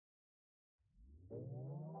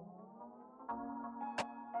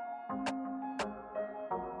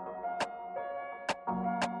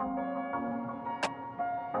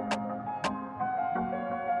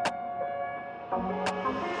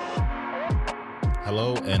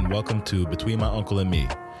Hello and welcome to Between My Uncle and Me.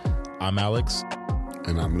 I'm Alex.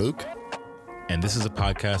 And I'm Luke. And this is a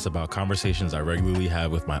podcast about conversations I regularly have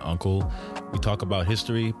with my uncle. We talk about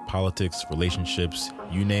history, politics, relationships,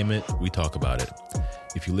 you name it, we talk about it.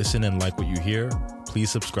 If you listen and like what you hear, please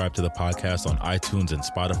subscribe to the podcast on iTunes and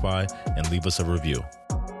Spotify and leave us a review.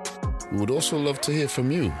 We would also love to hear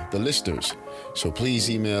from you, the listeners. So please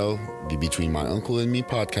email the Between My Uncle and Me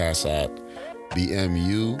podcast at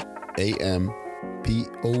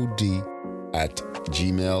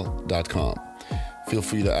bmuampod@gmail.com. Feel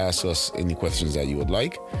free to ask us any questions that you would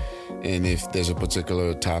like. And if there's a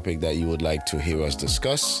particular topic that you would like to hear us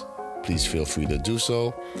discuss, please feel free to do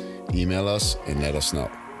so. Email us and let us know.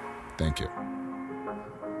 Thank you.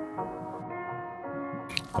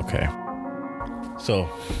 Okay. So,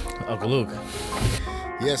 Uncle Luke.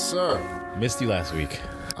 Yes, sir. Missed you last week.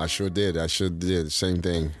 I sure did. Same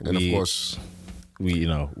thing. And of course,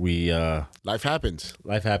 life happens.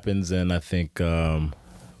 Life happens, and I think I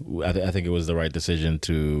think it was the right decision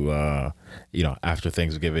to after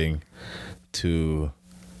Thanksgiving to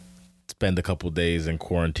spend a couple days in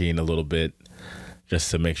quarantine a little bit,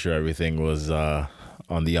 just to make sure everything was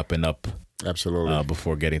on the up and up. Absolutely.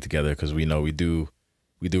 Before getting together, because we know we do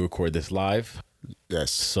record this live.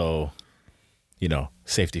 Yes. So,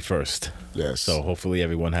 safety first. Yes. So hopefully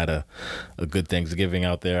everyone had a good Thanksgiving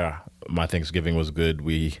out there. My Thanksgiving was good.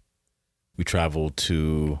 We traveled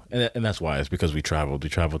to, and that's why, it's because we traveled. We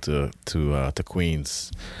traveled to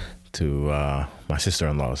Queens, to my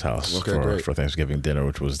sister-in-law's house for Thanksgiving dinner,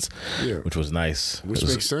 which was nice. Which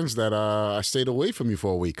makes sense that I stayed away from you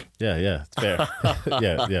for a week. Yeah, it's fair.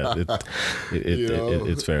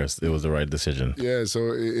 It's fair. It was the right decision. Yeah.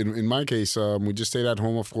 So in my case, we just stayed at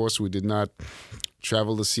home. Of course, we did not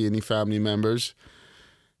travel to see any family members,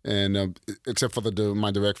 and except for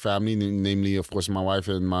my direct family, namely, of course, my wife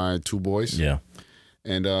and my two boys. Yeah.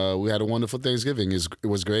 And we had a wonderful Thanksgiving. It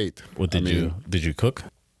was great. What did you cook?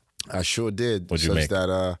 I sure did. What'd you make?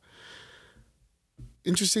 That,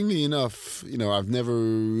 interestingly enough, I've never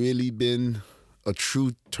really been a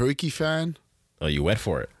true turkey fan. Oh, you went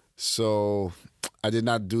for it. So I did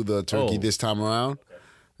not do the turkey this time around. Okay.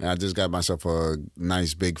 And I just got myself a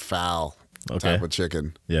nice big fowl type of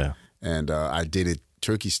chicken. Yeah. And I did it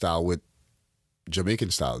turkey style with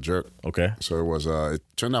Jamaican style jerk. Okay. So it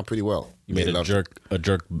turned out pretty well. You made a jerk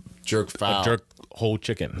fowl. A jerk whole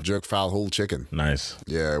chicken. Jerk fowl whole chicken. Nice.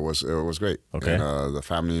 Yeah, it was great. Okay. And the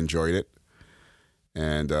family enjoyed it.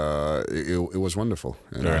 And it was wonderful.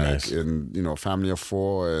 And very nice. And family of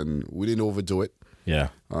four, and we didn't overdo it. Yeah.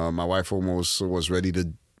 My wife almost was ready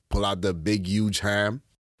to pull out the big, huge ham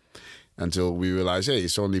until we realized, hey,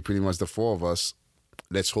 it's only pretty much the four of us.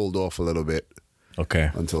 Let's hold off a little bit. Okay.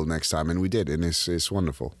 Until next time, and we did, and it's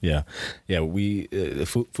wonderful. Yeah. We the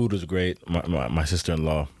food was great. My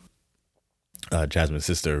sister-in-law, Jasmine's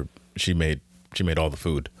sister, she made all the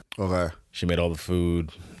food. Okay. She made all the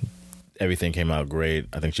food. Everything came out great.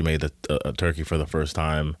 I think she made a turkey for the first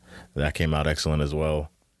time. That came out excellent as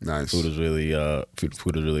well. Nice. Food was really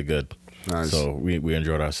good. Nice. So we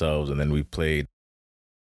enjoyed ourselves, and then we played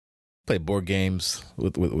board games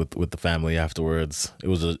with the family afterwards. It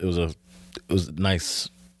was a nice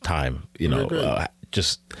time.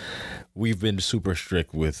 We've been super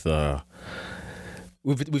strict with.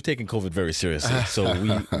 We've taken COVID very seriously, so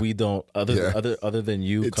we don't other than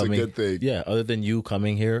you it's coming. A good thing. Yeah, other than you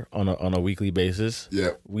coming here on a weekly basis. Yeah,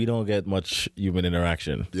 we don't get much human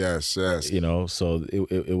interaction. Yes. So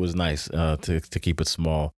it was nice to keep it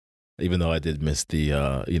small, even though I did miss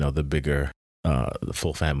the bigger the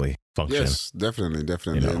full family function. Yes, definitely.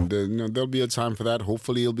 And there'll be a time for that.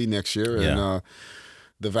 Hopefully, it'll be next year. Yeah. And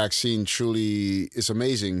the vaccine truly is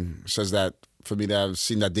amazing. Says that. For me, that I've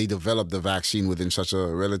seen that they developed the vaccine within such a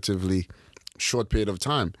relatively short period of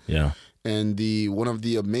time. Yeah. And one of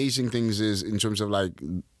the amazing things is in terms of like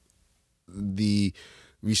the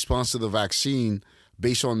response to the vaccine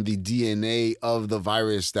based on the DNA of the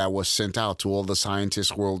virus that was sent out to all the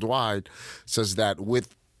scientists worldwide, says that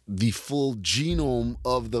with the full genome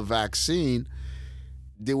of the vaccine,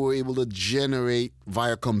 they were able to generate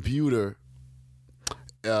via computer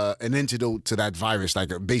an antidote to that virus,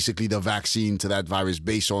 like basically the vaccine to that virus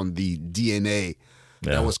based on the DNA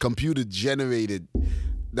that was computer generated.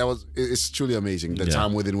 It's truly amazing the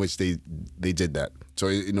time within which they did that. So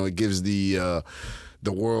it gives the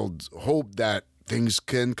world hope that things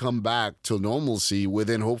can come back to normalcy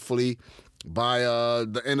within hopefully by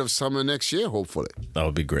the end of summer next year. Hopefully that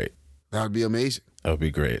would be great. That would be amazing. That would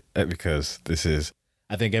be great because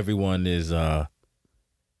I think everyone is everyone's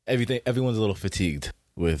a little fatigued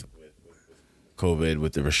with COVID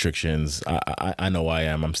with the restrictions. I know I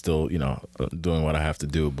am. I'm still, doing what I have to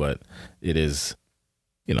do, but it is,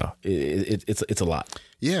 it's a lot.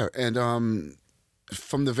 Yeah, and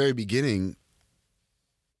from the very beginning,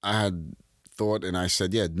 I had thought, and I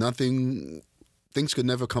said, yeah, things could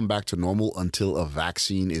never come back to normal until a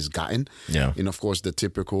vaccine is gotten. Yeah. And of course, the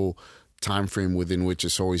typical time frame within which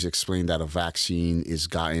it's always explained that a vaccine is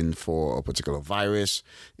gotten for a particular virus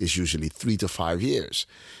is usually 3 to 5 years.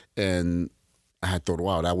 And I had thought,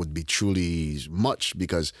 wow, that would be truly much,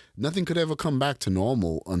 because nothing could ever come back to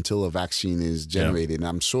normal until a vaccine is generated. And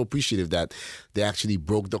I'm so appreciative that they actually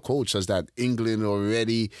broke the code, such that England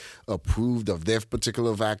already approved of their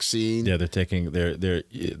particular vaccine. Yeah,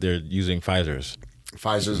 they're using Pfizer's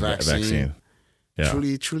vaccine.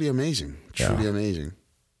 Yeah. Truly amazing. Truly amazing.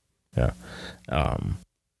 Yeah. I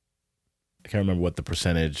can't remember what the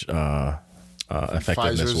percentage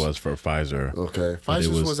effectiveness was for Pfizer. Okay.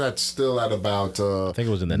 Pfizer's was still at about I think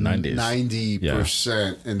it was in the 90s.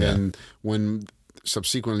 90%. And then when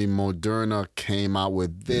subsequently Moderna came out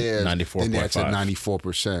with theirs, 94.5. then that's at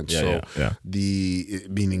 94%. The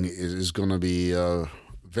meaning is going to be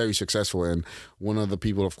very successful. And one of the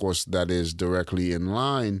people, of course, that is directly in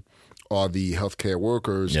line are the healthcare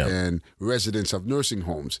workers and residents of nursing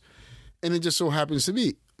homes. And it just so happens to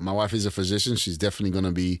be, my wife is a physician. She's definitely going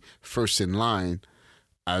to be first in line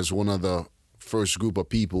as one of the first group of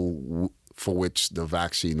people for which the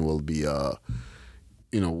vaccine will be,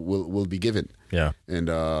 will be given. Yeah. And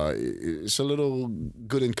it's a little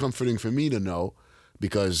good and comforting for me to know,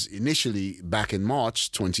 because initially back in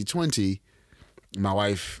March 2020, my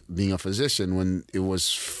wife being a physician, when it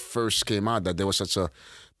was first came out that there was such a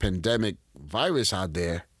pandemic virus out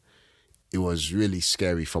there, it was really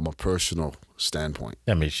scary from a personal standpoint.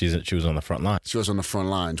 I mean, she was on the front line. She was on the front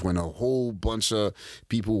lines when a whole bunch of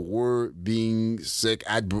people were being sick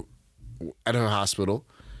at her hospital,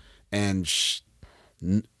 and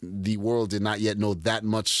the world did not yet know that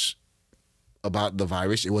much about the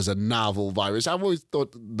virus. It was a novel virus. I've always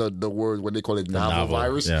thought the word, when they call it novel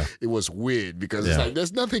virus, it was weird, because it's like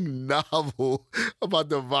there's nothing novel about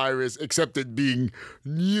the virus except it being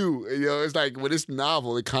new. It's like when it's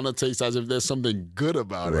novel, it kind of tastes as if there's something good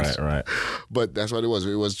about it. Right. But that's what it was.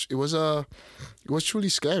 It was truly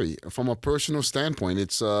scary from a personal standpoint.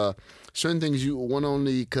 It's certain things one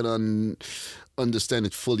only can understand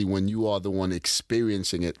it fully when you are the one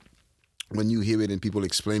experiencing it. When you hear it and people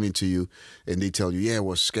explain it to you and they tell you, yeah, it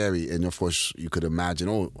was scary. And of course, you could imagine,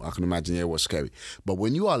 I can imagine, yeah, it was scary. But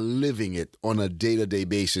when you are living it on a day-to-day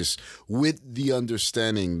basis with the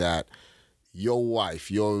understanding that your wife,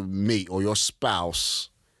 your mate, or your spouse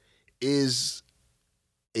is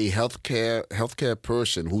a healthcare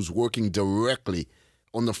person who's working directly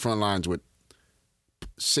on the front lines with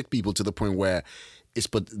sick people to the point where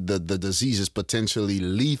the disease is potentially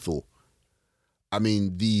lethal, I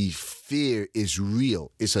mean, the fear is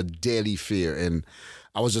real. It's a daily fear. And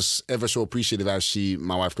I was just ever so appreciative as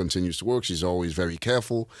my wife continues to work. She's always very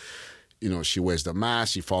careful. She wears the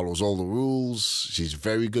mask. She follows all the rules. She's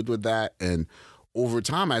very good with that. And over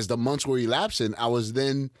time, as the months were elapsing, I was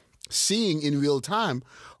then seeing in real time,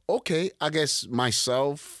 okay, I guess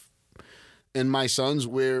myself and my sons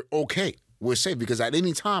were okay. We're safe, because at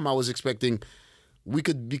any time I was expecting we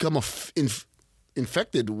could become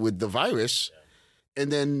infected with the virus. And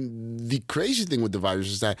then the crazy thing with the virus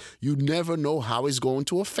is that you never know how it's going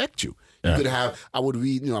to affect you. You could I would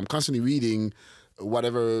read, I'm constantly reading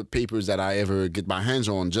whatever papers that I ever get my hands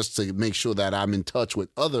on, just to make sure that I'm in touch with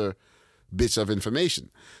other bits of information.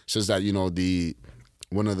 Says that,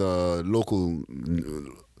 one of the local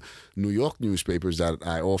New York newspapers that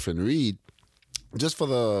I often read, just for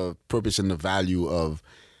the purpose and the value of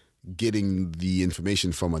getting the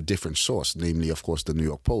information from a different source, namely, of course, the New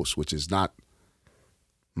York Post, which is not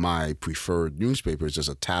my preferred newspaper. It's just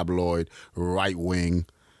a tabloid, right-wing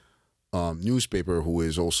newspaper who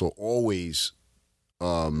is also always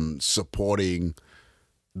supporting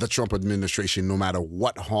the Trump administration no matter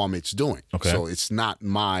what harm it's doing. Okay. So it's not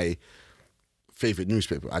my favorite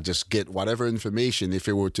newspaper. I just get whatever information, if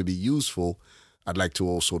it were to be useful, I'd like to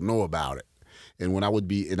also know about it. And I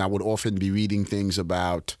would often be reading things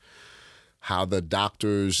about how the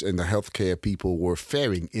doctors and the healthcare people were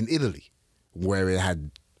faring in Italy, where it had,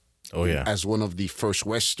 as one of the first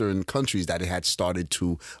Western countries that it had started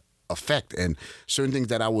to affect, and certain things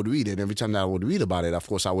that I would read, and every time that I would read about it, of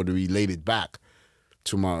course, I would relate it back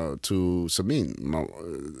to Samin,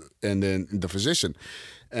 and then the physician,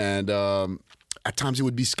 and at times it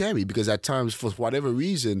would be scary, because at times, for whatever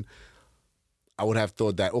reason, I would have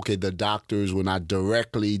thought that, okay, the doctors were not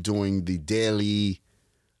directly doing the daily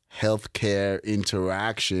healthcare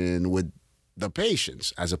interaction with the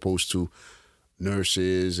patients as opposed to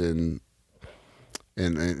nurses and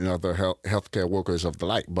other healthcare workers of the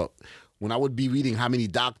like. But when I would be reading how many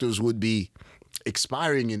doctors would be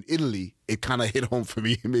expiring in Italy, it kind of hit home for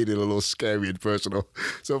me. It made it a little scary and personal.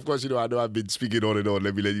 So, of course, I know I've been speaking on and on.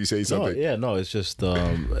 Let you say something. It's just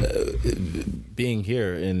being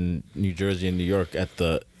here in New Jersey and New York at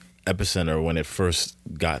the epicenter when it first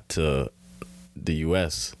got to the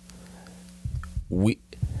U.S.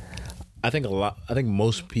 I think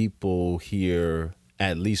most people here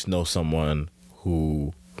at least know someone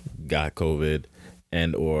who got COVID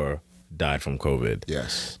and or died from COVID.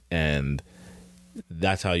 Yes. And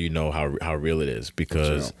that's how you know how real it is,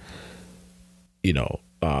 because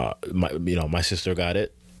my sister got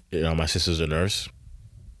it. My sister's a nurse.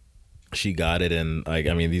 She got it, and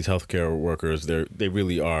these healthcare workers, they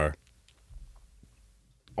really are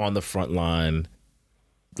on the front line,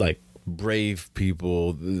 like brave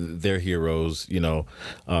people. They're heroes.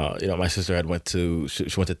 My sister went to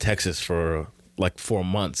Texas for like 4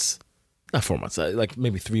 months. Not 4 months, like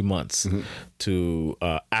maybe 3 months to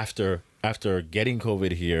after getting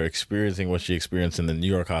COVID here, experiencing what she experienced in the New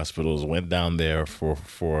York hospitals, went down there for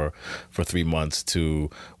 3 months to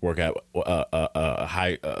work at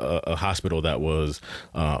a hospital that was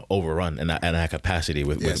overrun and at capacity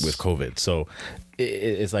with COVID. So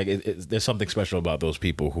it's like there's something special about those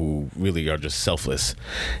people who really are just selfless.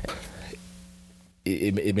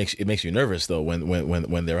 It makes you nervous though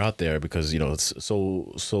when they're out there, because it's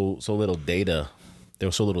so little data. There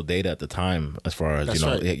was so little data at the time as far as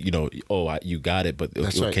you got it, but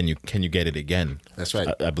can you get it again? That's right.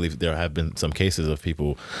 I believe there have been some cases of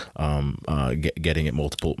people getting it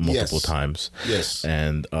multiple times. Yes.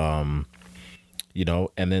 And and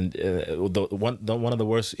then one of the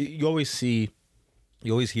worst, you always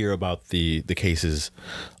hear about the cases,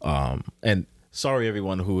 and sorry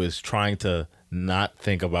everyone who is trying to not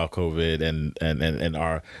think about COVID and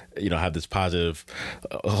are have this positive,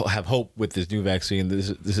 have hope with this new vaccine. This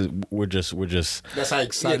is we're just that's how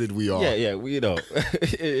excited we are. Yeah,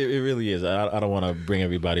 it really is. I don't want to bring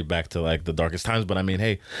everybody back to like the darkest times, but I mean,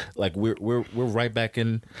 hey, like we're right back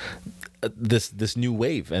in this new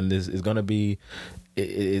wave, and this is gonna be.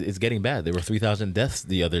 It's getting bad. There were 3,000 deaths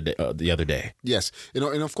the other day. Yes, and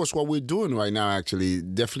of course, what we're doing right now, actually,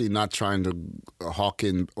 definitely not trying to hawk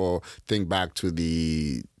in or think back to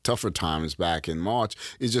the tougher times back in March.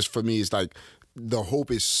 It's just, for me, it's like the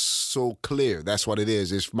hope is so clear. That's what it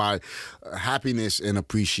is. It's my happiness and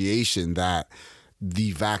appreciation that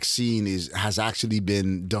the vaccine has actually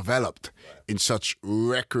been developed in such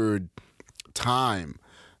record time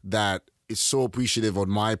that it's so appreciative on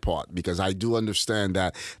my part, because I do understand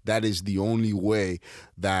that is the only way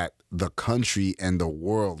that the country and the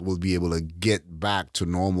world will be able to get back to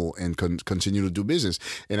normal and continue to do business.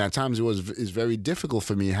 And at times it's very difficult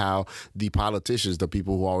for me how the politicians, the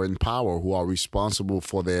people who are in power, who are responsible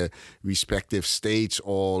for their respective states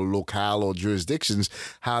or locale or jurisdictions,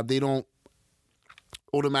 how they don't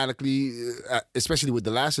automatically, especially with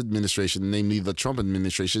the last administration, namely the Trump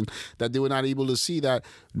administration, that they were not able to see that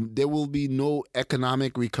there will be no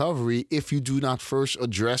economic recovery if you do not first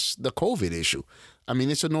address the COVID issue. I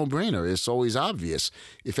mean, it's a no-brainer. It's always obvious.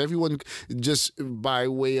 If everyone, just by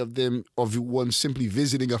way of one simply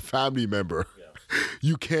visiting a family member,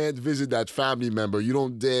 you can't visit that family member. You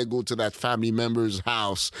don't dare go to that family member's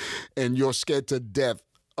house, and you're scared to death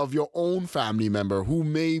of your own family member who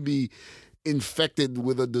may be infected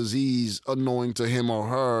with a disease unknowing to him or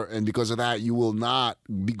her, and because of that you will not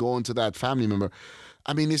be going to that family member.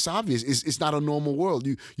 I mean, it's obvious. It's not a normal world.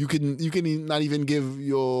 You can not even give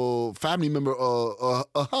your family member a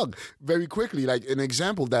hug very quickly. Like an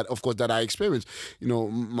example that, of course, that I experienced.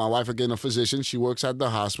 My wife, again, a physician, she works at the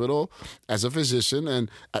hospital as a physician, and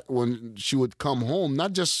when she would come home,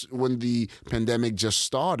 not just when the pandemic just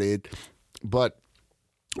started, but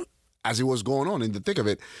as it was going on in the thick of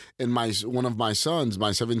it. And one of my sons, my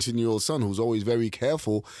 17-year-old son, who's always very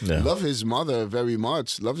careful, loves his mother very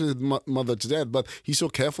much, loves his mother to death, but he's so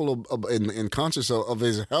careful and conscious of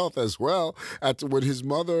his health as well. When his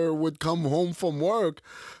mother would come home from work,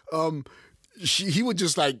 he would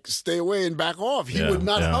just like stay away and back off. He would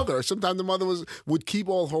not hug her. Sometimes the mother would keep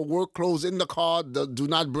all her work clothes in the car, do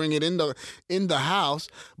not bring it in the house.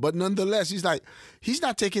 But nonetheless, he's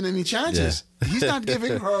not taking any chances. Yeah. He's not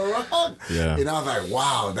giving her a hug. Yeah. And I was like,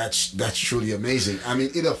 wow, that's truly amazing. I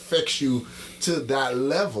mean, it affects you to that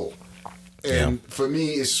level. And for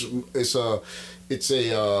me, it's a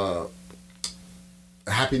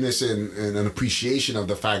happiness and an appreciation of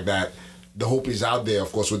the fact that the hope is out there, of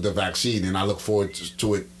course, with the vaccine, and I look forward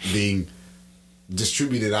to it being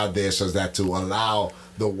distribute it out there so that to allow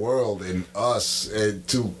the world and us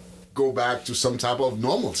to go back to some type of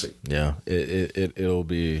normalcy. Yeah, it'll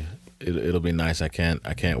be nice. I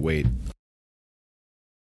can't wait,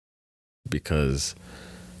 because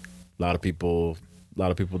a lot of people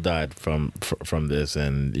died from this,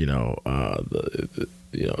 and you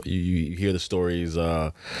hear the stories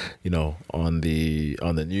on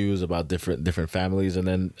the news about different families, and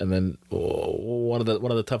then one of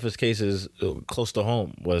the toughest cases close to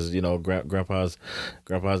home was grandpa's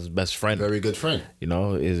best friend, Very good friend.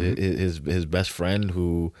 His best friend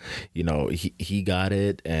who he got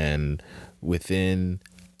it, and within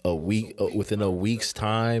a week's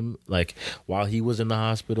time, like while he was in the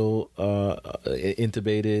hospital,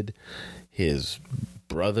 intubated, his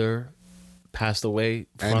brother passed away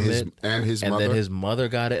from it, and his and mother. then his mother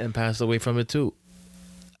got it and passed away from it too.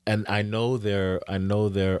 And I know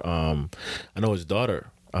his daughter,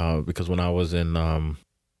 because when I was in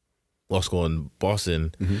law school in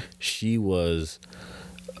Boston, she was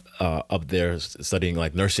up there studying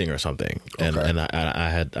like nursing or something, and Okay. and I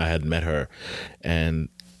had met her, and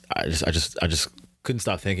I just couldn't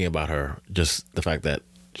stop thinking about her. Just the fact that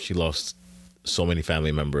she lost so many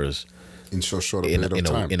family members in so short a period of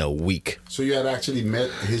time. in a week. So you had actually met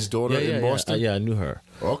his daughter in Boston? Yeah, I knew her.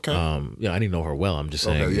 Okay. I didn't know her well. I'm just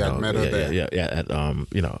saying. Okay, you had met her there. Yeah, at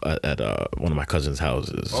one of my cousin's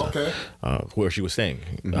houses. Okay. Where she was staying.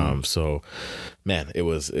 So, man, it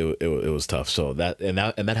was tough. So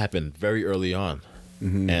that happened very early on,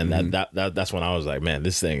 and that's when I was like, man,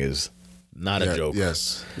 this thing is not a joke.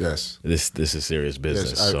 Yes. This is serious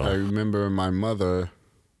business. Yes, so I remember my mother,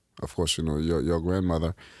 of course, your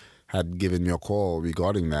grandmother, had given me a call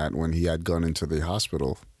regarding that when he had gone into the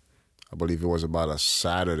hospital. I believe it was about a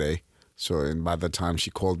Saturday. So, and by the time she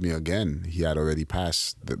called me again, he had already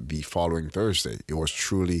passed the following Thursday. It was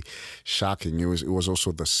truly shocking. It was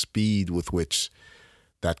also the speed with which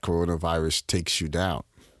that coronavirus takes you down.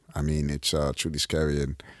 I mean, it's truly scary,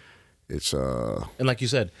 and it's and like you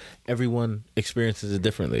said, everyone experiences it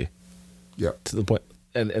differently. yeah. To the point,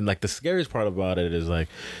 and like the scariest part about it is like,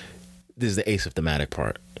 this is the asymptomatic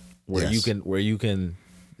part, where Yes. you can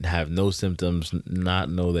have no symptoms, not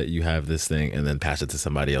know that you have this thing, and then pass it to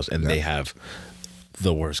somebody else, and they have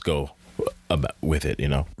the worst go with it.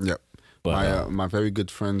 Yep. But My very good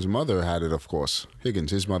friend's mother had it, of course.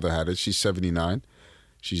 Higgins, his mother had it. She's 79.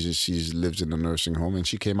 She's lives in a nursing home, and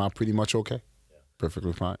she came out pretty much okay.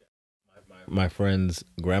 Perfectly fine. my friend's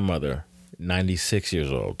grandmother, 96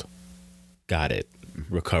 years old, got it,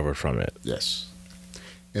 recovered from it. Yes.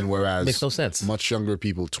 And whereas Makes no sense. much younger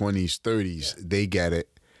people, 20s, 30s, they get it,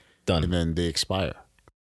 Done. and then they expire.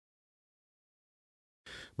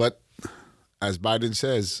 But as Biden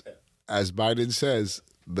says,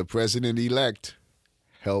 the president-elect,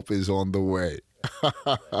 help is on the way.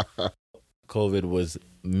 COVID was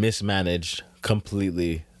mismanaged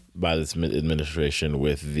completely by this administration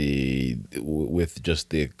with just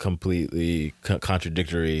the completely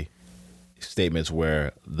contradictory statements,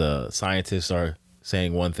 where the scientists are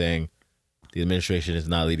saying one thing, the administration is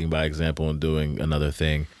not leading by example and doing another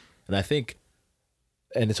thing. And I think,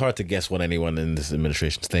 and it's hard to guess what anyone in this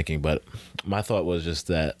administration is thinking, but my thought was just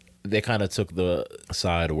that they kind of took the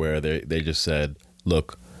side where they just said,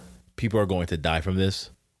 look, people are going to die from this.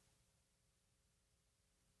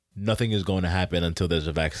 Nothing is going to happen until there's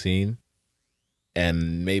a vaccine.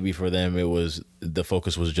 And maybe for them, the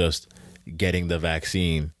focus was just getting the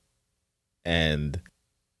vaccine, and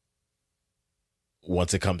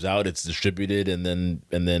once it comes out, it's distributed, and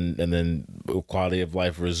then quality of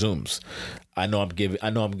life resumes. I know I'm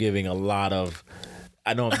giving a lot of rope.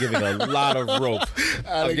 I'm giving a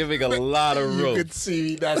lot of rope. You could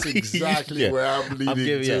see that's exactly Yeah. where I'm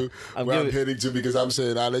leading I'm heading to, because I'm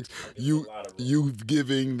saying, Alex, you've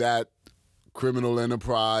giving that criminal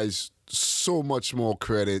enterprise so much more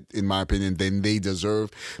credit, in my opinion, than they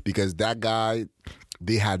deserve, because that guy,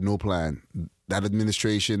 they had no plan. That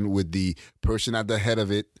administration, with the person at the head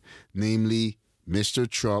of it, namely Mr.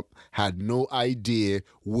 Trump, had no idea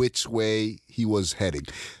which way he was heading.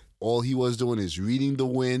 All he was doing is reading the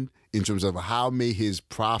wind in terms of how may his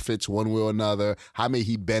profits, one way or another, how may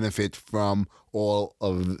he benefit from all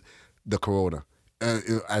of the corona.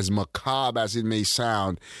 As macabre as it may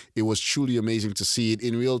sound, it was truly amazing to see it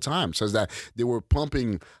in real time. So that they were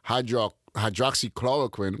pumping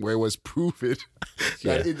hydroxychloroquine, where it was proven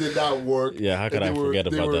that it did not work. Yeah, how could I forget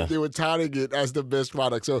about that? They were touting it as the best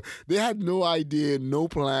product. So they had no idea, no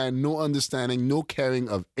plan, no understanding, no caring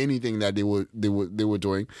of anything that they were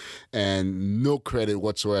doing, and no credit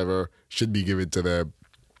whatsoever should be given to them.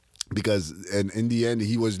 because and in the end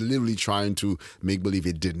he was literally trying to make believe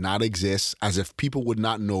it did not exist, as if people would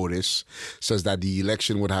not notice, such that the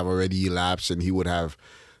election would have already elapsed and he would have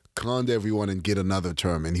conned everyone and get another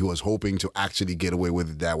term, and he was hoping to actually get away with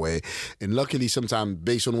it that way. And luckily, sometimes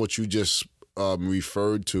based on what you just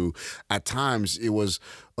referred to, at times it was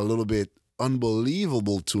a little bit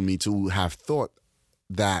unbelievable to me to have thought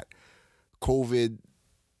that COVID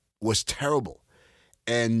was terrible,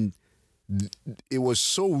 and it was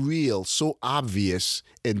so real, so obvious,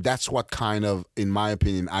 and that's what kind of, in my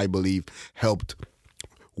opinion, I believe, helped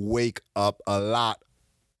wake up a lot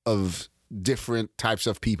of different types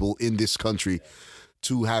of people in this country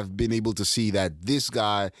to have been able to see that this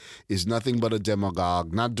guy is nothing but a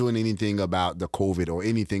demagogue, not doing anything about the COVID or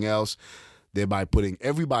anything else, thereby putting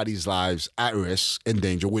everybody's lives at risk and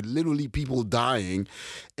danger, with literally people dying.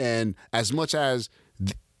 And as much as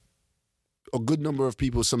a good number of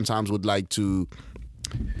people sometimes would like to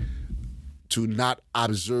not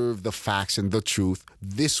observe the facts and the truth,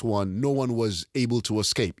 this one, no one was able to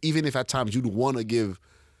escape. Even if at times you'd want to give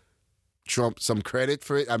Trump some credit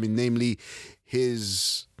for it, I mean, namely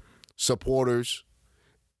his supporters,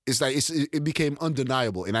 it's like it became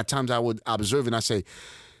undeniable. And at times I would observe and I say,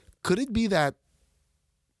 could it be that,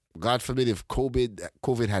 God forbid, if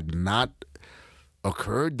COVID had not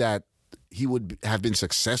occurred, that he would have been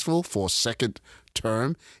successful for a second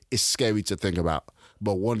term? It's scary to think about.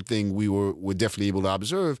 But one thing we were definitely able to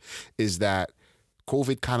observe is that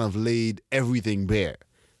COVID kind of laid everything bare.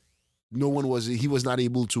 He was not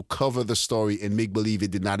able to cover the story and make believe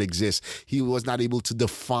it did not exist. He was not able to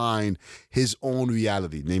define his own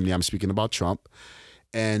reality. Namely, I'm speaking about Trump.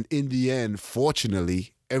 And in the end,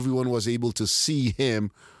 fortunately, everyone was able to see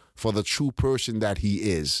him for the true person that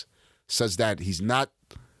he is, such that he's not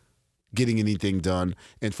getting anything done,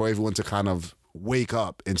 and for everyone to kind of wake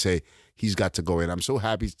up and say, he's got to go. And I'm so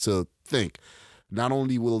happy to think, not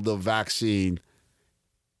only will the vaccine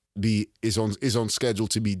is on schedule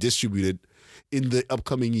to be distributed in the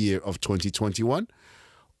upcoming year of 2021,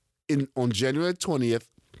 on January 20th,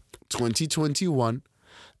 2021,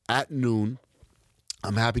 at noon,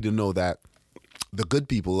 I'm happy to know that the good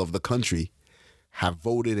people of the country have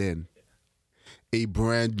voted in a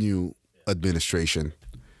brand new administration.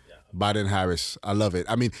 Biden-Harris. I love it.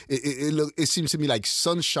 I mean, it seems to me like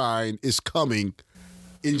sunshine is coming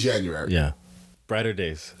in January. Yeah. Brighter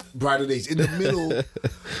days. Brighter days. In the middle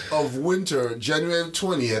of winter, January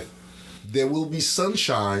 20th, there will be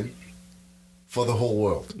sunshine for the whole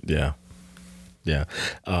world. Yeah. Yeah.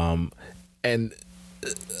 And,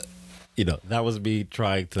 that was me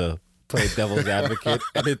trying to play devil's advocate.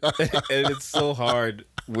 And it's so hard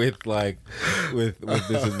with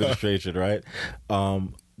this administration, right?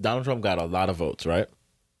 Donald Trump got a lot of votes, right?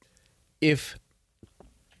 If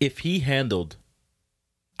he handled,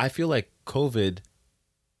 I feel like COVID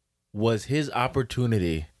was his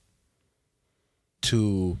opportunity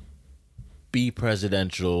to be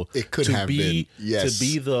presidential. It could have been, yes. To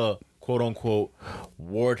be the quote unquote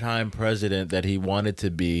wartime president that he wanted to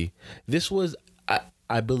be. This was,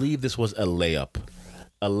 I believe this was a layup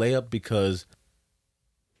because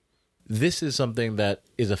this is something that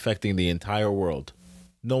is affecting the entire world.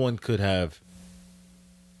 No one could have,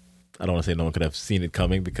 I don't want to say no one could have seen it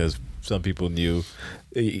coming, because some people knew,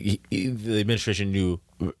 the administration knew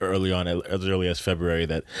early on, as early as February,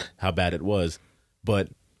 that how bad it was. But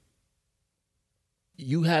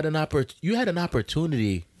you had an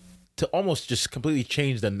opportunity to almost just completely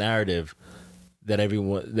change the narrative that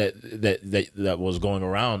everyone that was going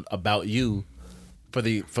around about you for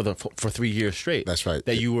 3 years straight. That's right.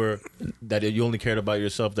 That you only cared about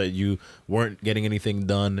yourself, that you weren't getting anything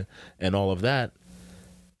done, and all of that.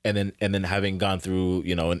 And then having gone through,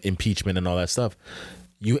 an impeachment and all that stuff,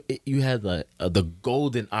 you had the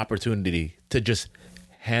golden opportunity to just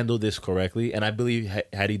handle this correctly. And I believe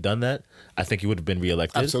had he done that, I think he would have been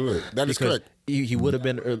reelected. Absolutely, that is correct. He would have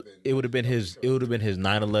been. It would have been his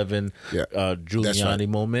 9/11 Giuliani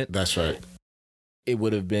moment. That's right. It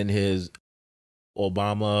would have been his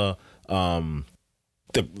Obama.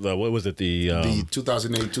 What was it? The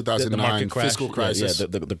 2008, 2009 fiscal crisis. Yeah,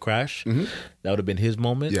 the crash. Mm-hmm. That would have been his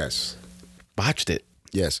moment. Yes. Botched it.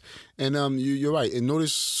 Yes. And you're right. And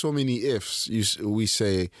notice so many ifs. We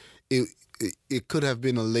say it could have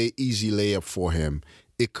been easy layup for him.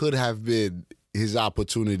 It could have been his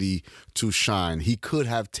opportunity to shine. He could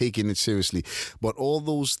have taken it seriously. But all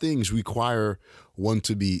those things require one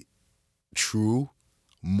to be true,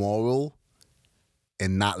 moral,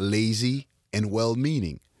 and not lazy, and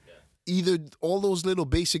well-meaning. Either all those little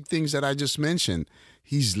basic things that I just mentioned,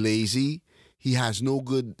 he's lazy, he has no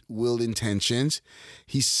good-willed intentions,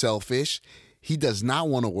 he's selfish, He does not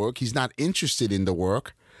want to work. He's not interested in the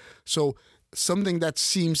work. So something that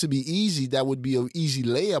seems to be easy, that would be an easy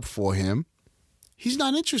layup for him, he's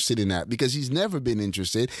not interested in that because he's never been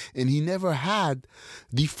interested and he never had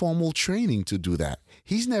the formal training to do that.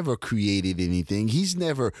 He's never created anything. He's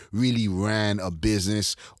never really ran a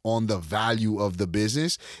business on the value of the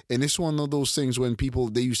business. And it's one of those things when people,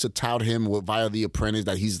 they used to tout him via The Apprentice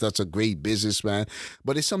that he's such a great businessman.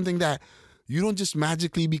 But it's something that you don't just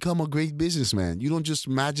magically become a great businessman. You don't just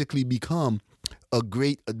magically become a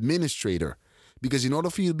great administrator. Because in order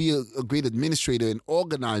for you to be a great administrator and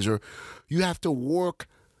organizer, you have to work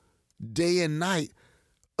day and night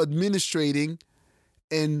administrating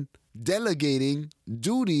and delegating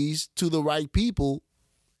duties to the right people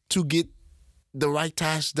to get the right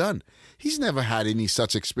tasks done. He's never had any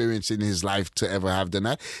such experience in his life to ever have done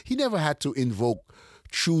that. He never had to invoke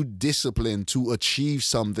true discipline to achieve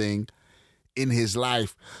something in his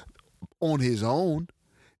life on his own.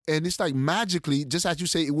 And it's like magically, just as you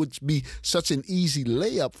say, it would be such an easy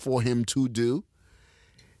layup for him to do.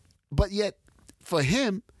 But yet, for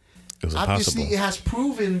him, obviously, it has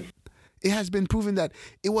been proven that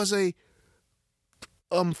it was a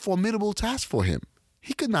formidable task for him.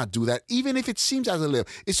 He could not do that, even if it seems as a layup.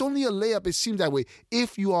 It's only a layup, it seems that way,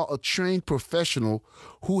 if you are a trained professional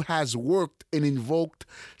who has worked and invoked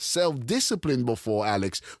self-discipline before,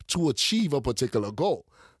 Alex, to achieve a particular goal.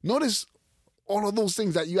 Notice all of those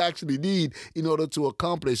things that you actually need in order to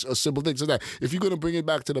accomplish a simple thing. So that if you're going to bring it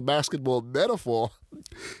back to the basketball metaphor,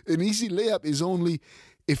 an easy layup is only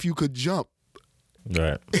if you could jump.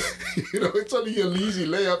 Right. It's only an easy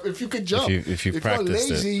layup if you could jump. If you're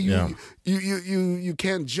lazy, you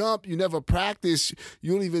can't jump. You never practice.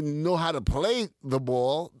 You don't even know how to play the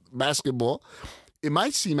ball, basketball. It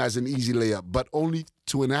might seem as an easy layup, but only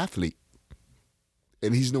to an athlete.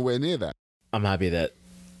 And he's nowhere near that. I'm happy that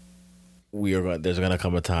there's going to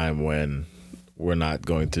come a time when we're not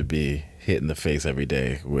going to be hit in the face every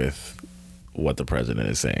day with what the president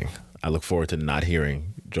is saying. I look forward to not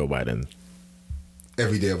hearing Joe Biden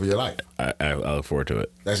every day of your life. I look forward to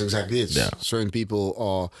it. That's exactly it. Yeah. Certain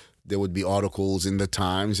people there would be articles in the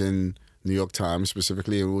Times and New York Times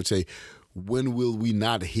specifically, and would say, when will we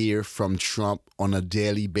not hear from Trump on a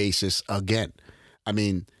daily basis again? I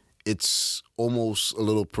mean, it's almost a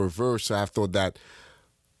little perverse. I have thought that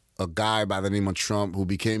a guy by the name of Trump who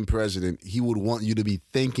became president, he would want you to be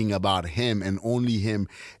thinking about him and only him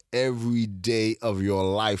every day of your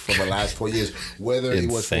life for the last 4 years, whether it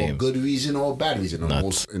was for a good reason or a bad reason.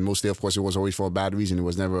 And mostly, of course, it was always for a bad reason. It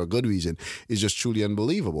was never a good reason. It's just truly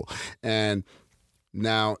unbelievable. And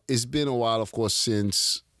now it's been a while, of course,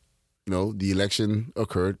 since the election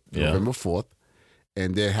occurred, November 4th,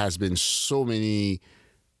 and there has been so many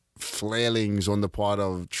flailings on the part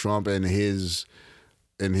of Trump and his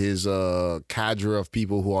cadre of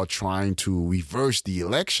people who are trying to reverse the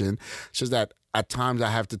election, so that at times I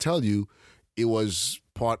have to tell you, it was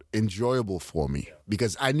part enjoyable for me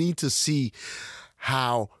because I need to see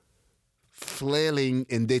how flailing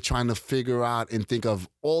and they're trying to figure out and think of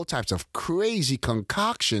all types of crazy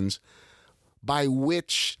concoctions by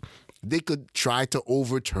which they could try to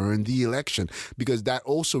overturn the election, because that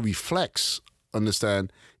also reflects,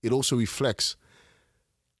 it also reflects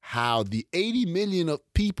how the 80 million of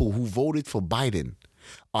people who voted for Biden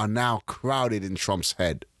are now crowded in Trump's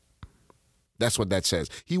head. That's what that says.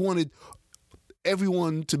 He wanted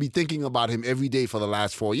everyone to be thinking about him every day for the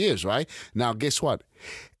last 4 years, right? Now, guess what?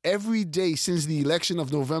 Every day since the election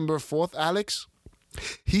of November 4th, Alex,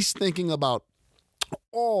 he's thinking about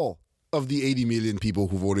all of the 80 million people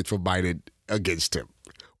who voted for Biden against him.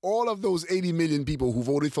 All of those 80 million people who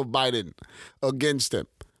voted for Biden against him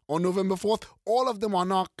on November 4th, all of them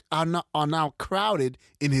are now crowded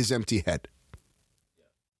in his empty head.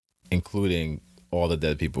 Including all the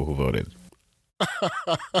dead people who voted.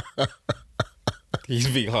 He's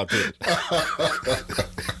being haunted.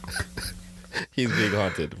 He's being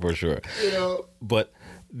haunted for sure. But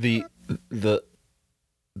the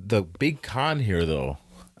big con here, though,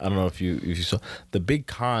 I don't know if you saw the big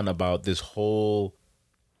con about this whole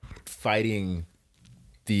fighting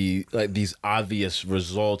these obvious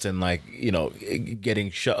results and getting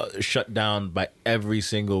shut down by every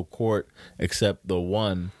single court except the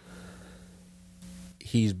one.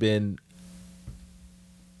 He's been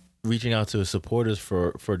reaching out to his supporters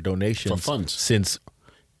for donations, for funds since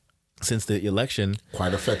the election.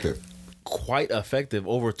 Quite effective.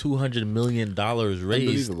 Over $200 million raised.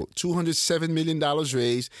 Unbelievable. $207 million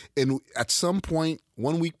raised. And at some point,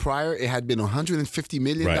 1 week prior, it had been $150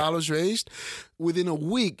 million raised. Within a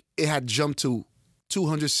week, it had jumped to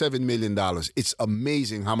 $207 million. It's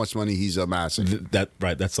amazing how much money he's amassing.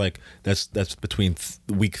 That's between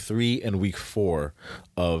week 3 and week 4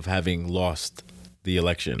 of having lost the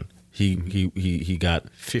election. He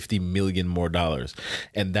got $50 million more dollars,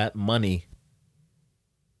 and that money.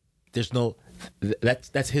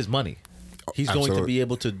 That's his money. He's going to be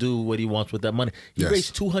able to do what he wants with that money. He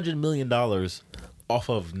raised $200 million off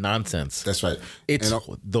of nonsense. That's right. It's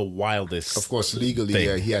the wildest. Of course,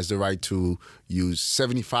 legally, he has the right to use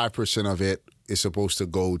 75% of it is supposed to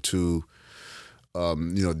go to,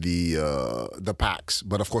 the PACs.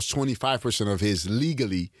 But of course, 25% of his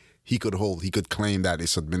legally he could hold. He could claim that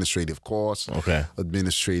it's administrative costs,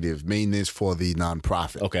 administrative maintenance for the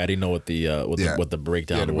nonprofit. Okay, I didn't know what the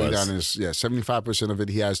breakdown was. Breakdown is 75% of it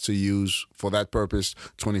he has to use for that purpose.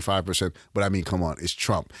 25%, but I mean, come on, it's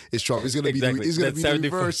Trump. It's Trump. It's gonna be the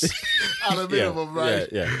reverse out of minimum, right?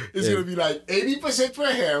 It's gonna be like 80% for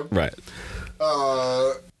him, right?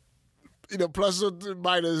 Plus or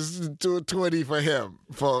minus 20 for him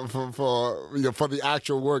for the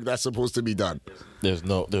actual work that's supposed to be done. There's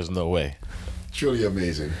no way. Truly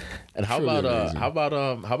amazing. And how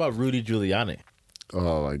about Rudy Giuliani?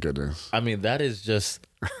 Oh my goodness. I mean, that is just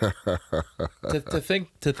to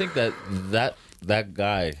think that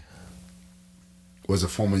guy was a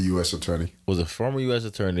former U.S. attorney.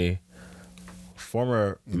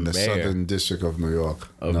 Former in the mayor Southern District of New York.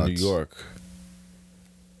 New York.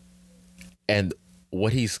 And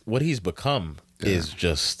what he's become is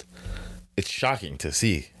just, it's shocking to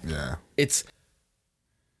see. Yeah.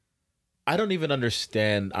 I don't even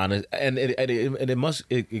understand it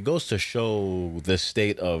goes to show the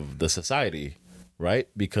state of the society, right?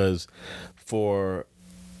 Because for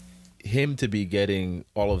him to be getting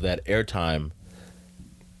all of that airtime,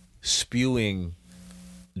 spewing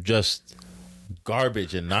just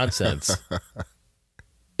garbage and nonsense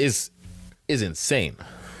is insane.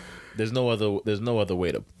 There's no other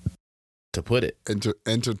way to put it.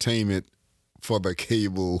 Entertainment for the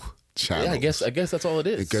cable channels. Yeah, I guess that's all it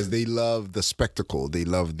is. Because they love the spectacle. They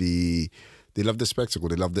love the spectacle.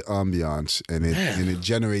 They love the ambiance, and it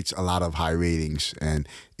generates a lot of high ratings, and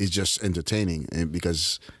it's just entertaining. And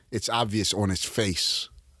because it's obvious on its face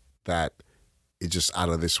that it's just out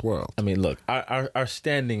of this world. I mean, look, our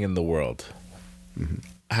standing in the world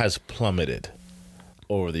has plummeted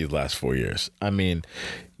over these last 4 years. I mean,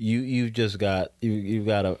 you've got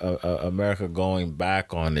America going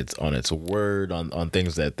back on its word on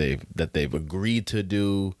things that they've agreed to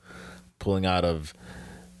do, pulling out of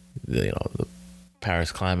the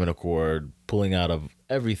Paris Climate Accord, pulling out of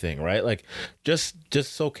everything, right? Like just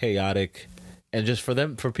so chaotic, and just for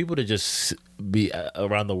people to just be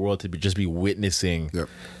around the world to be witnessing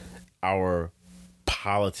our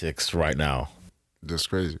politics right now. That's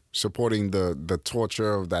crazy. Supporting the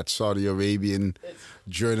torture of that Saudi Arabian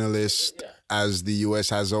journalist, as the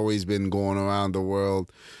U.S. has always been going around the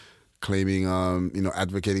world, claiming,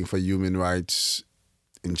 advocating for human rights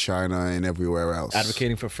in China and everywhere else.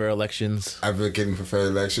 Advocating for fair elections. As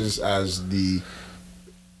the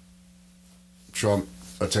Trump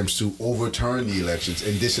attempts to overturn the elections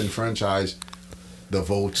and disenfranchise the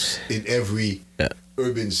votes in every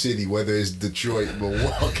urban city, whether it's Detroit,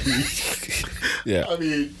 Milwaukee. I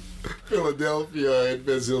mean, Philadelphia and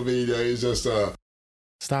Pennsylvania is just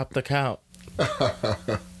stop the count.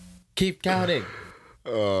 Keep counting.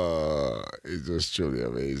 It's just truly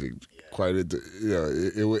amazing.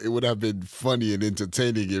 It would have been funny and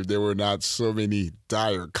entertaining if there were not so many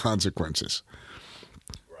dire consequences.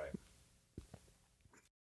 Right.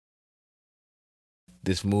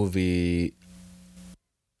 This movie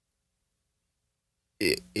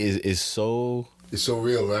is so. It's so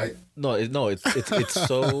real, right? It's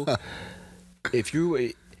so. If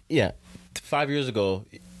 5 years ago,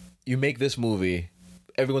 you make this movie,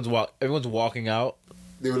 everyone's walking out.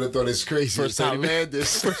 They would have thought it's crazy. First 30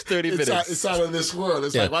 minutes. It's out of this world.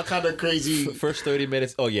 It's like, what kind of crazy? First 30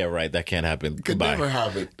 minutes. Oh yeah, right. That can't happen. Could never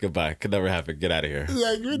happen. Goodbye. Could never happen. Get out of here.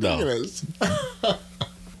 Like ridiculous. No.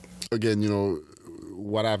 Again,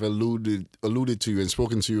 what I've alluded to and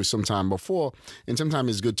spoken to you sometime before, and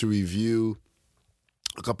sometimes it's good to review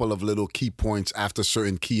a couple of little key points after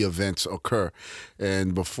certain key events occur.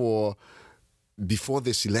 And before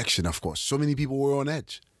this election, of course, so many people were on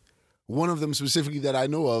edge. One of them specifically that I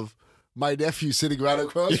know of, my nephew sitting right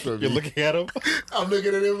across from me. You're looking at him? I'm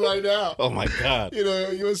looking at him right now. Oh my God. He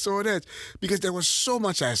was so on edge because there was so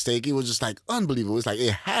much at stake. It was just like unbelievable. It's like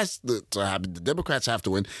it has to happen. The Democrats have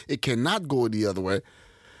to win. It cannot go the other way.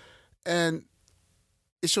 And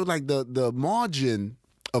it showed like the margin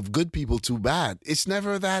of good people to bad. It's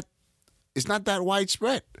not that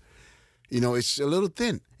widespread. It's a little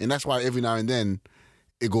thin. And that's why every now and then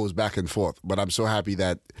it goes back and forth. But I'm so happy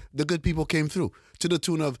that the good people came through to the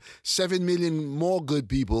tune of 7 million more good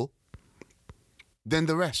people than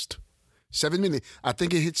the rest. 7 million. I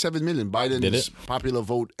think it hit 7 million. Biden's popular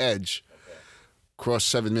vote edge crossed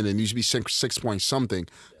 7 million. It used to be 6 point something.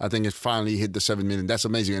 I think it finally hit the 7 million. That's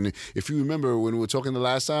amazing. And if you remember when we were talking the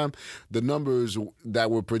last time, the numbers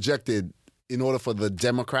that were projected in order for the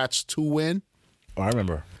Democrats to win. Oh, I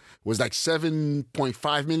remember. Was like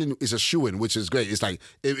 7.5 million is a shoo-in, which is great. It's like,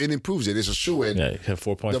 it improves it. It's a shoo-in. Yeah, you have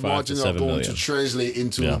 4.5 the margin to 7 are going million. to translate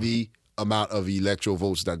into the amount of electoral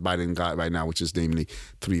votes that Biden got right now, which is namely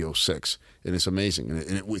 306. And it's amazing.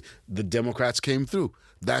 And the Democrats came through.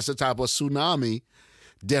 That's the type of tsunami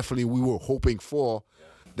definitely we were hoping for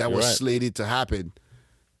that was slated to happen.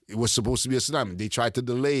 It was supposed to be a tsunami. They tried to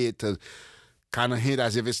delay it to kind of hint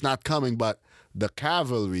as if it's not coming, but the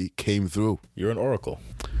cavalry came through. You're an oracle.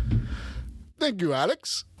 Thank you,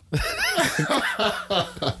 Alex.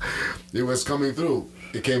 It was coming through.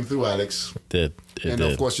 It came through, Alex. It and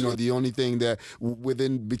did. Of course, the only thing that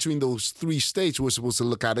between those 3 states we're supposed to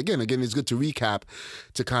look at again, it's good to recap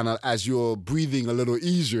to kind of, as you're breathing a little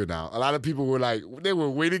easier now. A lot of people were like, they were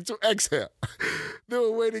waiting to exhale. They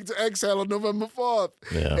were waiting to exhale on November 4th.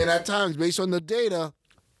 Yeah. And at times, based on the data,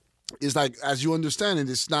 it's like, as you understand it,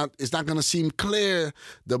 it's not going to seem clear.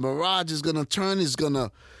 The mirage is going to turn. It's going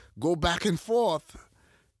to go back and forth.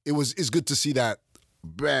 It's good to see that,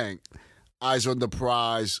 bang, eyes on the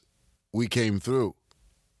prize, we came through.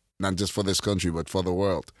 Not just for this country, but for the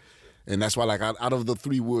world. And that's why, like, out of the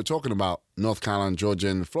 3 we were talking about, North Carolina, Georgia,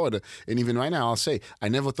 and Florida, and even right now, I'll say, I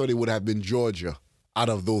never thought it would have been Georgia out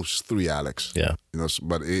of those 3, Alex. Yeah.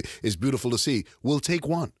 But it's beautiful to see. We'll take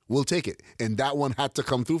one. We'll take it. And that one had to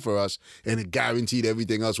come through for us, and it guaranteed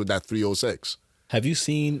everything else with that 306. Have you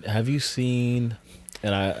seen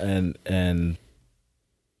and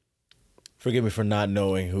forgive me for not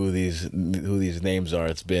knowing who these names are.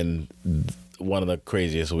 It's been one of the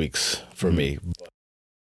craziest weeks for me.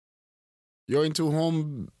 You're into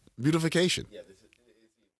home beautification. Yeah,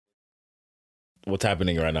 what's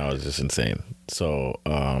happening right now is just insane. So,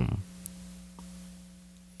 so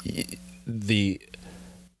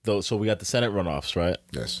we got the Senate runoffs, right?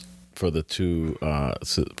 Yes. For the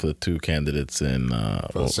 2 candidates in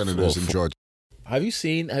for the senators in Georgia. Have you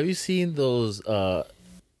seen those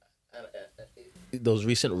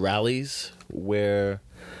recent rallies where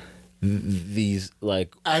these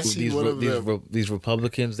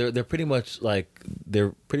Republicans they're pretty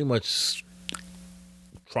much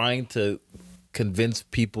trying to convince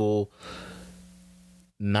people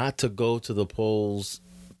not to go to the polls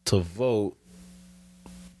to vote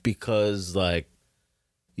because the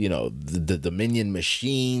Dominion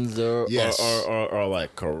machines are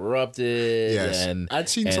like corrupted. Yes. And I'd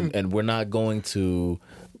seen and we're not gonna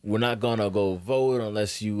go vote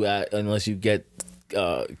unless you get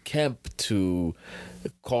Kemp to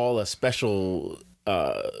call a special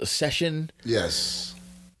session. Yes.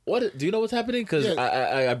 What do you know what's happening? Because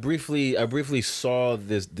I briefly saw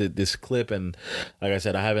this clip, and like I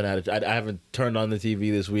said, I haven't turned on the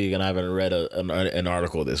TV this week, and I haven't read an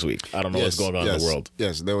article this week. I don't know what's going on in the world.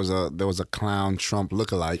 Yes, there was a clown Trump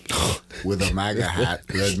lookalike with a MAGA hat,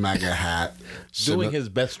 red MAGA hat, doing his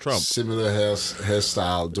best Trump, similar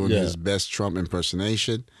hairstyle, doing his best Trump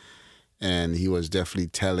impersonation, and he was definitely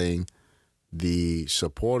telling the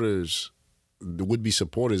would-be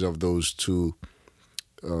supporters of those 2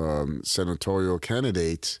 senatorial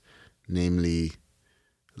candidates, namely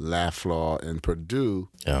Lafleur and Perdue,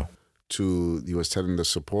 he was telling the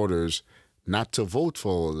supporters not to vote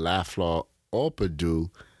for Lafleur or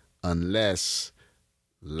Perdue unless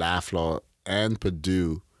Lafleur and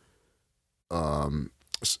Perdue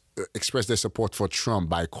express their support for Trump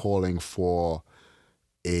by calling for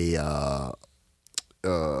a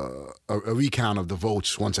recount of the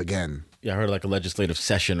votes once again. Yeah, I heard like a legislative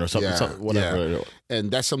session or something, whatever. Yeah.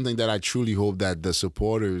 And that's something that I truly hope that the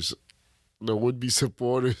would-be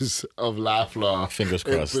supporters of Lafleur fingers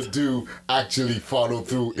crossed, and Perdue actually follow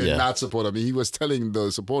through and not support. I mean, he was telling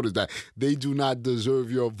the supporters that they do not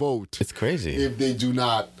deserve your vote. It's crazy if they do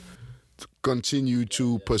not continue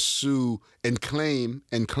to pursue and claim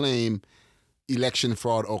election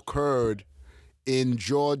fraud occurred in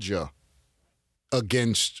Georgia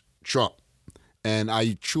against Trump. And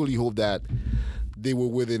I truly hope that they were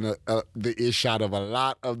within the earshot of a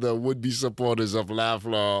lot of the would-be supporters of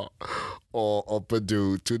Lafleur or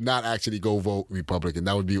Purdue to not actually go vote Republican.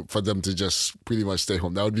 That would be for them to just pretty much stay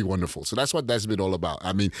home. That would be wonderful. So that's what that's been all about.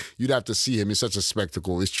 I mean, you'd have to see him. It's such a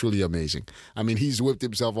spectacle. It's truly amazing. I mean, he's whipped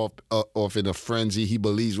himself off in a frenzy. He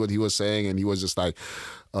believes what he was saying, and he was just like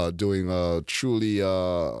doing truly.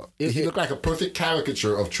 He looked like a perfect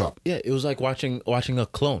caricature of Trump. Yeah, it was like watching a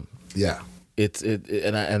clone. Yeah.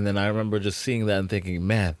 And then I remember just seeing that and thinking,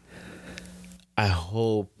 man, I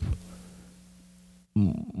hope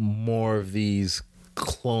more of these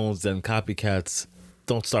clones and copycats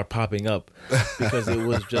don't start popping up, because it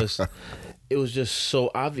was just so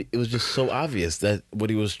obvious. It was just so obvious that what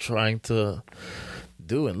he was trying to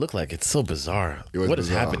do and look like. It's so bizarre. What is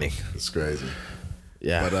happening? It's crazy.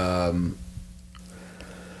 Yeah, but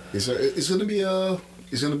it's going to be a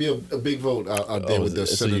big vote out there with the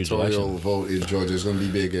senatorial vote in Georgia. It's going to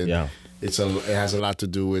be big, and it has a lot to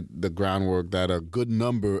do with the groundwork that a good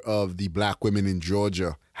number of the black women in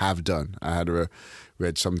Georgia have done. I had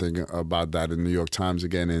read something about that in the New York Times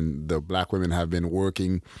again, and the black women have been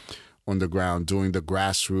working on the ground, doing the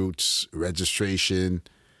grassroots registration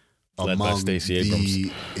among the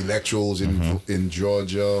electorals in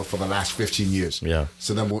Georgia for the last 15 years. Yeah.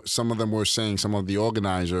 So some of them were saying, some of the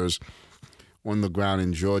organizers on the ground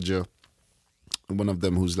in Georgia, one of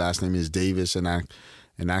them whose last name is Davis, an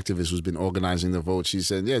activist who's been organizing the vote, she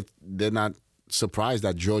said, yeah, they're not surprised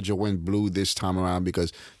that Georgia went blue this time around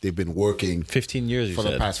because they've been working 15 years for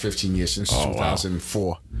the past 15 years, since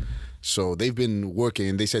 2004. Wow. So they've been working,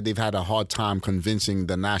 and they said they've had a hard time convincing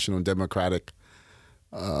the National Democratic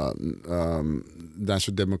Committee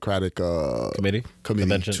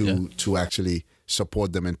to actually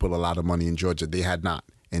support them and put a lot of money in Georgia. They had not,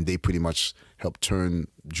 and they pretty much helped turn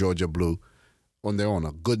Georgia blue on their own.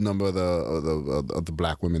 A good number of the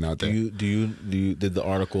black women out there. Did the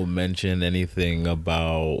article mention anything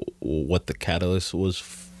about what the catalyst was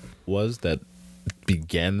that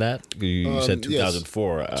began that? You said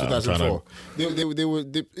 2004. Yes, 2004.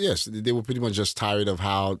 They were pretty much just tired of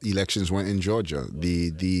how elections went in Georgia.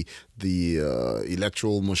 The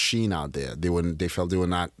electoral machine out there. They felt they were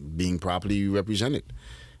not being properly represented,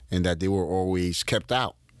 and that they were always kept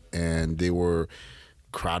out, and they were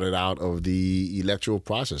crowded out of the electoral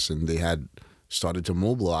process, and they had started to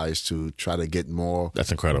mobilize to try to get more.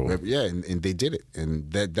 That's incredible. And they did it,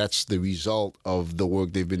 and that's the result of the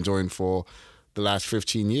work they've been doing for the last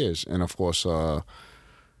 15 years. And of course,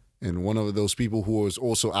 and one of those people who was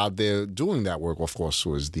also out there doing that work, of course,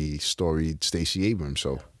 was the storied Stacey Abrams.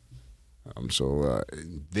 So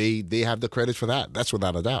they have the credit for that. That's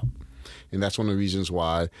without a doubt, and that's one of the reasons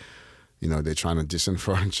why, they're trying to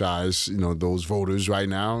disenfranchise, those voters right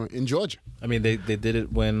now in Georgia. I mean, they did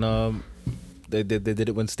it when they did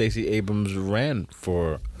it when Stacey Abrams ran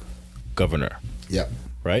for governor. Yeah.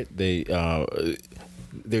 Right. They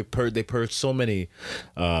purged so many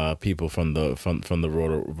people from the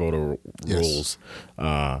voter rolls.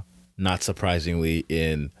 Not surprisingly,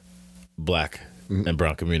 in black and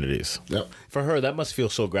brown communities. Yep. For her, that must feel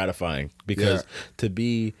so gratifying, because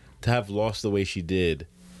to have lost the way she did.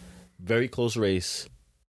 Very close race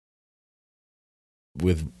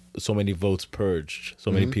with so many votes purged, so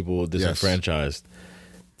many people disenfranchised,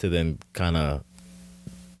 to then kind of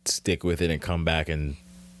stick with it and come back and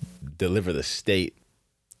deliver the state.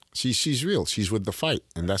 She's real. She's with the fight,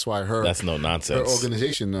 and that's why that's no nonsense. Her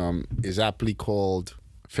organization is aptly called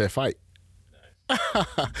Fair Fight.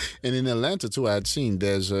 And in Atlanta too, I had seen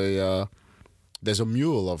there's a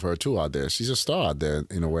mural of her too out there. She's a star out there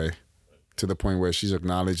in a way, to the point where she's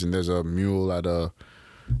acknowledged, and there's a mural at the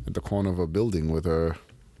corner of a building with her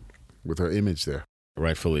image there.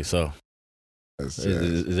 Rightfully so.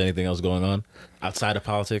 Is anything else going on outside of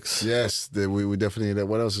politics? Yes, we definitely.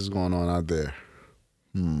 What else is going on out there?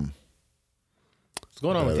 What's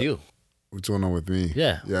going on with you? What's going on with me?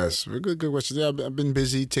 Yeah. Yes, good question. Yeah, I've been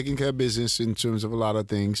busy taking care of business in terms of a lot of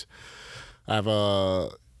things. I have a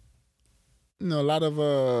lot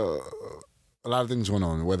of things going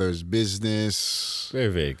on, whether it's business.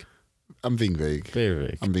 Very vague. I'm being vague. Very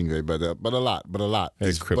vague. I'm being vague, but a lot.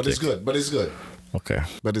 Very cryptic. But it's good. Okay.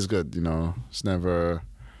 But it's good. It's never,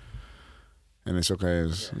 and it's okay.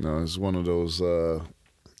 It's one of those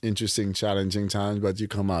interesting, challenging times, but you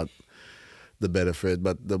come out the better for it.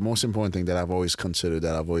 But the most important thing that I've always considered,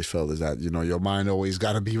 that I've always felt, is that your mind always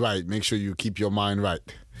got to be right. Make sure you keep your mind right.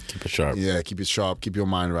 Keep it sharp. Yeah, keep it sharp. Keep your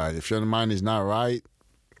mind right. If your mind is not right,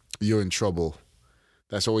 you're in trouble.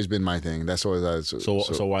 That's always been my thing. That's always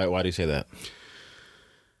so why do you say that?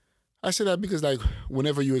 I say that because, like,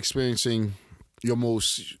 whenever you're experiencing your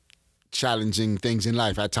most challenging things in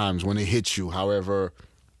life, at times when it hits you, however,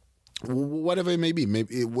 whatever it may be,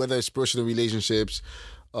 maybe whether it's personal relationships,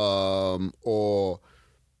 or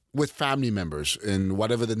with family members, and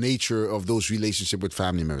whatever the nature of those relationships with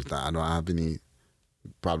family members. Now, I don't have any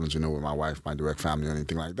problems, with my wife, my direct family, or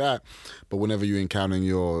anything like that. But whenever you're encountering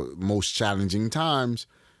your most challenging times,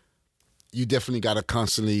 you definitely got to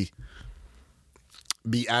constantly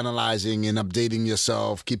be analyzing and updating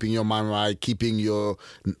yourself, keeping your mind right, keeping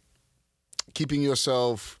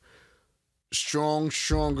yourself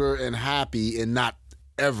stronger, and happy, and not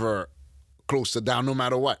ever close to down, no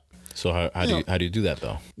matter what. So how do you do that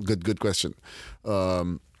though? Good question.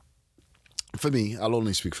 For me, I'll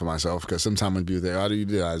only speak for myself, because sometimes when people say, how do you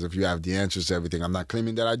do that? As if you have the answers to everything. I'm not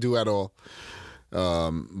claiming that I do at all.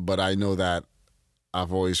 But I know that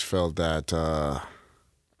I've always felt that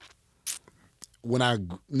when I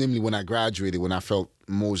graduated, when I felt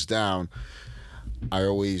most down, I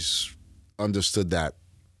always understood that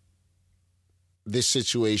this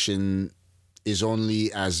situation is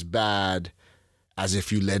only as bad as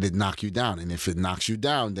if you let it knock you down. And if it knocks you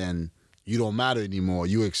down, then you don't matter anymore.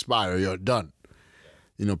 You expire. You're done.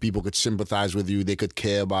 People could sympathize with you. They could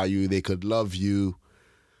care about you. They could love you.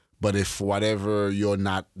 But if whatever, you're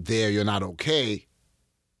not there, you're not okay,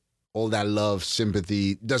 all that love,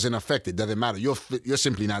 sympathy doesn't affect it. Doesn't matter. You're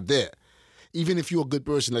simply not there. Even if you're a good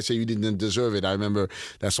person, let's say you didn't deserve it. I remember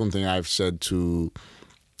that's one thing I've said to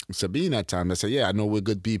Sabine at times. I said, yeah, I know we're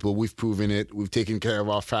good people. We've proven it. We've taken care of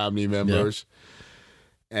our family members. Yeah.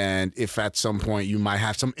 And if at some point you might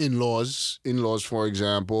have some in-laws, for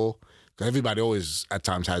example, because everybody always at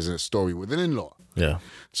times has a story with an in-law. Yeah.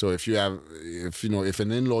 So if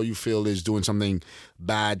an in-law you feel is doing something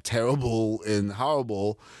bad, terrible, and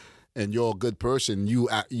horrible, and you're a good person, you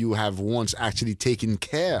have once actually taken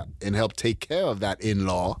care and helped take care of that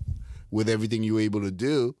in-law with everything you were able to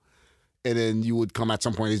do. And then you would come at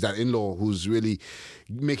some point as that in-law who's really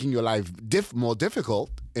making your life more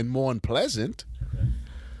difficult and more unpleasant.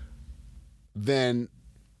 Then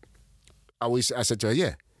I said to her,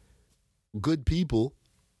 yeah, good people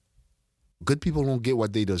don't get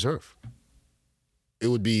what they deserve.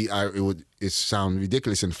 It sound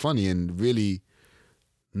ridiculous and funny and really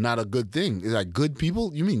not a good thing. It's like, good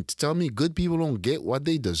people? You mean to tell me good people don't get what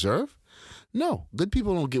they deserve? No, good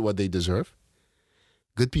people don't get what they deserve.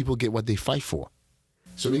 Good people get what they fight for.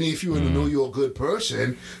 So meaning if you want to know you're a good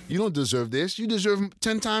person, you don't deserve this. You deserve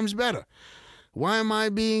 10 times better. Why am I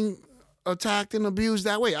being attacked and abused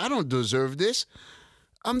that way? I don't deserve this.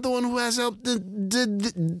 I'm the one who has helped to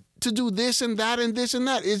do this and that and this and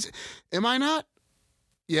that. Am I not?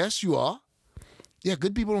 Yes, you are. Yeah,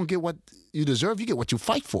 good people don't get what you deserve. You get what you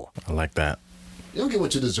fight for. I like that. You don't get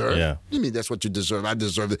what you deserve. Yeah. You mean that's what you deserve? I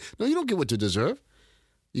deserve it. No, you don't get what you deserve.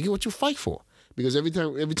 You get what you fight for. Because every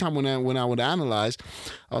time when I would analyze,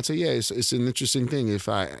 I would say, yeah, it's an interesting thing if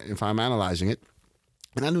I'm analyzing it,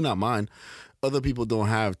 and I do not mind. Other people don't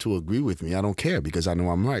have to agree with me. I don't care because I know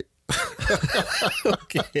I'm right.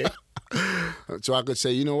 Okay. So I could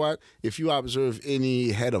say, you know what? If you observe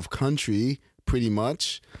any head of country, pretty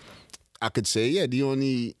much, I could say, yeah, the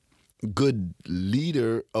only good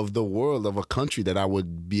leader of the world, of a country that I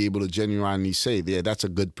would be able to genuinely say, yeah, that's a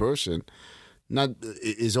good person,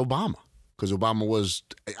 is Obama. Because Obama was,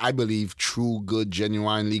 I believe, true, good,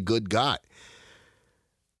 genuinely good guy.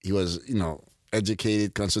 He was,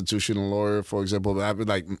 educated, constitutional lawyer, for example. But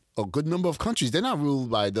like a good number of countries, they're not ruled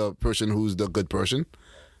by the person who's the good person.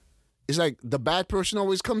 It's like the bad person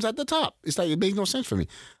always comes at the top. It's like, it makes no sense for me.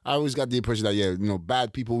 I always got the impression that,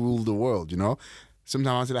 bad people rule the world,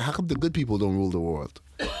 Sometimes I say, how come the good people don't rule the world?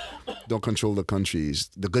 Don't control the countries,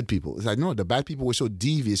 the good people. It's like, no, the bad people were so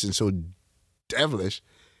devious and so devilish,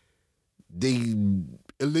 they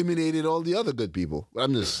eliminated all the other good people. I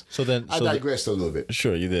digressed a little bit.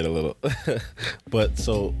 Sure, you did a little. But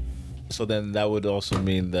so then that would also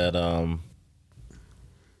mean that the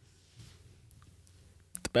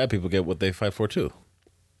bad people get what they fight for too.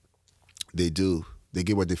 They do. They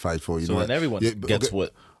get what they fight for. So then everyone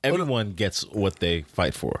gets what they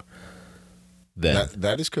fight for. Then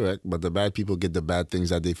that is correct, but the bad people get the bad things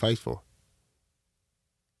that they fight for.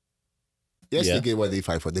 Yes, They get what they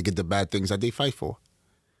fight for. They get the bad things that they fight for.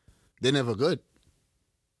 They're never good.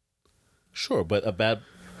 Sure, but a bad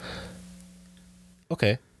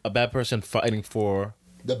person fighting for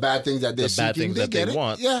the bad things that they're seeking, they get it.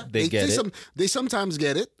 Want. Yeah, they get it. They sometimes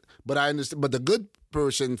get it, but I understand. But the good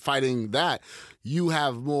person fighting that, you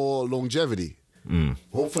have more longevity.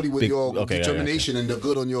 Hopefully, with your determination and the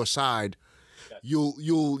good on your side,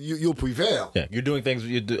 you'll prevail. Yeah, you're doing things.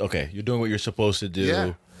 You're doing what you're supposed to do.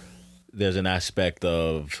 Yeah. There's an aspect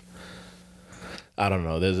of, I don't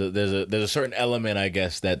know. There's a certain element, I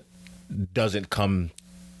guess, that doesn't come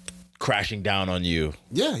crashing down on you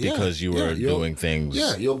Yeah, yeah. because you were doing things.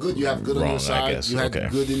 Yeah, you're good. You have good on wrong, your I side. guess. You had Okay.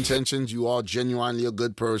 good intentions. You are genuinely a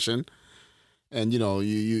good person. And,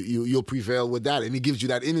 you'll prevail with that. And it gives you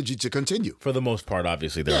that energy to continue. For the most part,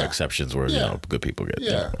 obviously, there are Yeah. exceptions where, Yeah. good people get...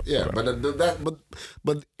 Yeah. whatever.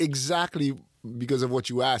 But exactly because of what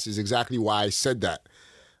you asked is exactly why I said that.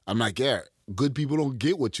 I'm like, yeah, good people don't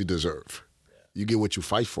get what you deserve. You get what you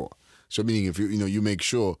fight for. So meaning if you make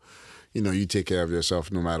sure, you take care of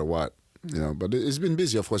yourself no matter what. But it's been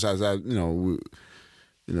busy, of course, as I,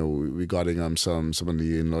 regarding some of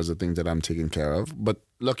the in-laws, the things that I'm taking care of. But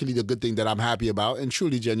luckily, the good thing that I'm happy about and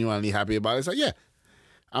truly, genuinely happy about is like, yeah,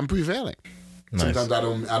 I'm prevailing. Nice. Sometimes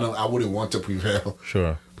I wouldn't want to prevail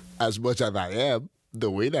Sure. as much as I am,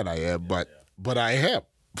 the way that I am, but I am.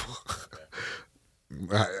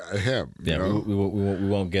 I am. Yeah, we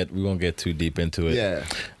won't get too deep into it. Yeah.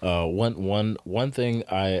 One thing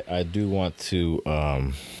I do want to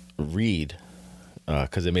read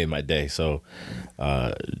because it made my day. So,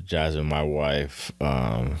 Jasmine, my wife,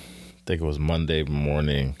 I think it was Monday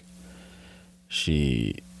morning,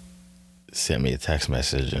 she sent me a text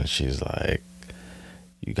message and she's like,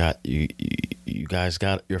 "You guys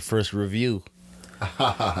got your first review."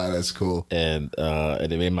 That's cool. And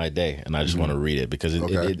it made my day, and I just want to read it because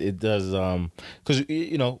it does. Because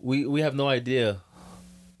we have no idea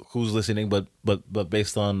who's listening, but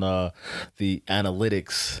based on the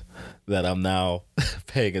analytics that I'm now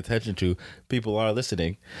paying attention to, people are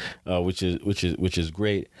listening, which is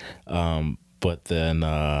great. But then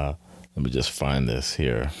let me just find this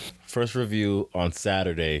here. First review on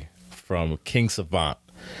Saturday from King Savant.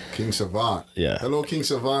 King Savant. Yeah. Hello, King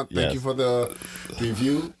Savant. Thank Yes. you for the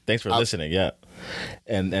review. Thanks for listening. Yeah,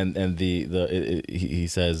 and he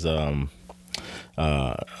says,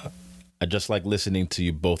 I just like listening to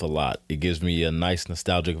you both a lot. It gives me a nice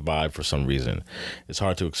nostalgic vibe for some reason. It's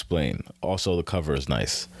hard to explain. Also, the cover is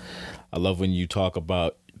nice. I love when you talk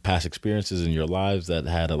about past experiences in your lives that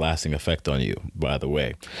had a lasting effect on you. By the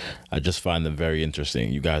way, I just find them very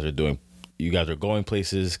interesting. You guys are going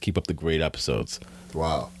places. Keep up the great episodes.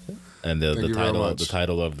 Wow. And Thank you very much. the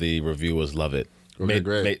title of the review was "Love It." Okay,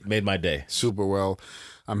 great. Made my day. Super well.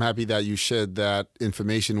 I'm happy that you shared that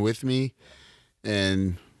information with me.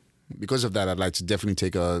 And because of that, I'd like to definitely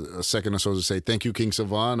take a second or so to say thank you, King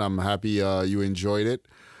Savant. I'm happy you enjoyed it.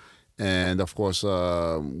 And of course,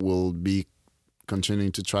 we'll be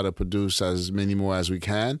continuing to try to produce as many more as we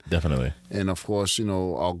can. Definitely. And of course,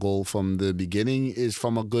 our goal from the beginning is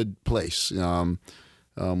from a good place.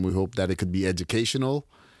 We hope that it could be educational.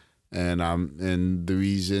 And the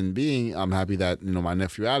reason being, I'm happy that, my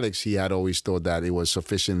nephew Alex, he had always thought that it was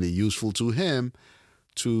sufficiently useful to him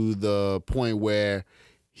to the point where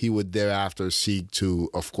he would thereafter seek to,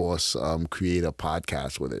 of course, create a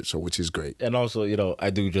podcast with it. So, which is great. And also, I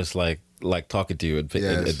do just like talking to you and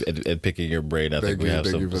picking your brain. I think we have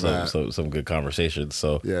some good conversations.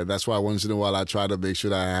 So yeah, that's why once in a while I try to make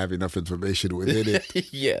sure that I have enough information within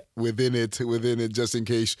it. Yeah, within it, just in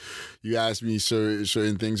case you ask me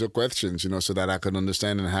certain things or questions, so that I can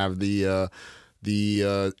understand and have the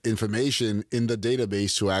information in the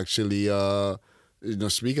database to actually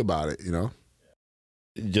speak about it.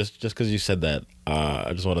 Just because you said that,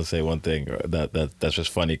 I just want to say one thing that's just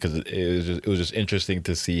funny because it was just interesting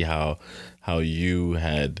to see how you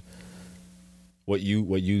had what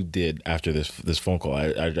you did after this phone call.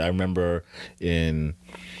 I remember in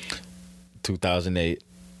 2008,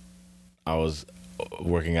 I was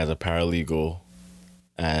working as a paralegal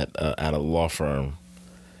at a law firm,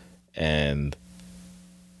 and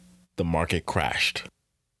the market crashed,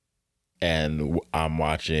 and I'm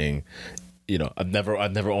watching. I've never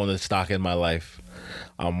owned a stock in my life.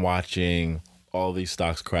 I'm watching all these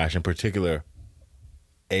stocks crash. In particular,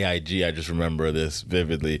 AIG. I just remember this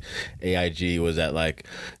vividly. AIG was at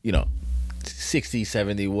 60,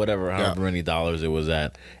 70, whatever, however many dollars it was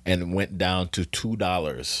at, and it went down to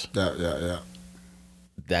 $2. Yeah.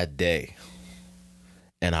 That day,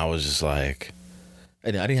 and I was just like,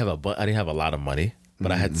 I didn't have a lot of money,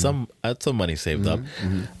 but I had some money saved up.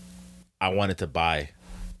 Mm-hmm. I wanted to buy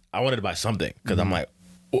something because I'm like,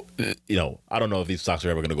 I don't know if these stocks are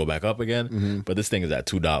ever going to go back up again, but this thing is at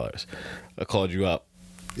 $2. I called you up.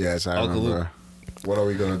 Yes, I remember. Luke, what are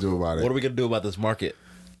we going to do about it? What are we going to do about this market?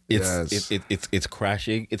 It's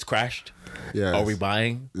crashing. It's crashed. Yes. Are we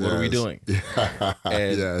buying? Yes. What are we doing?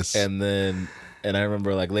 And, yes. And then, I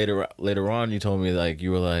remember later on, you told me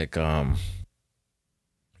you were like,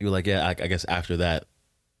 yeah, I guess after that,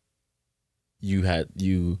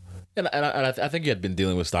 And I think you had been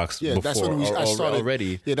dealing with stocks before. That's when I started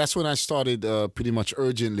already. Yeah, that's when I started pretty much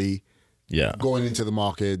urgently Yeah. going into the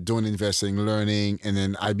market, doing investing, learning, and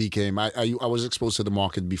then I was exposed to the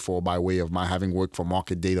market before by way of my having worked for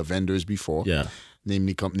market data vendors before. Yeah.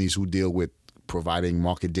 Namely companies who deal with providing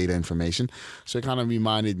market data information. So it kind of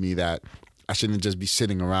reminded me that I shouldn't just be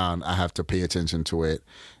sitting around. I have to pay attention to it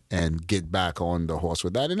and get back on the horse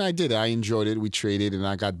with that. And I did. I enjoyed it. We traded, and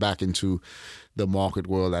I got back into the market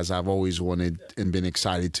world as I've always wanted and been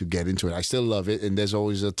excited to get into it. I still love it, and there's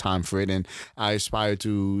always a time for it, and I aspire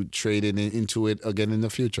to trade into it again in the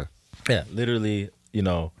future. Yeah, literally,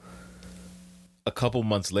 a couple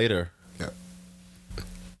months later, Yeah.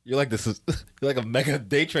 you're like a mega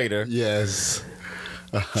day trader. Yes.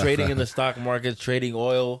 Trading in the stock market, trading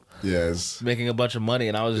oil, Yes. making a bunch of money,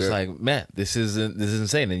 and I was just like, man, this is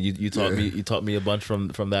insane. And you taught me a bunch from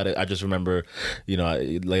that. I just remember,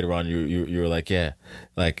 later on you were like, yeah,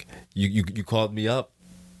 like you called me up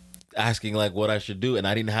asking like what I should do, and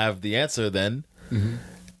I didn't have the answer then. Mm-hmm.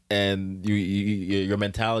 And your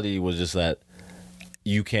mentality was just that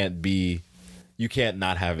you can't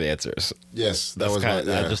not have answers. Yes, That's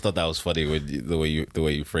I just thought that was funny with the way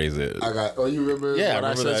you phrase it. You remember? Yeah, what I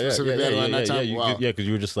remember said that. specifically around that time? Wow. Because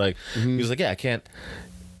you were just like, he was like, yeah, I can't.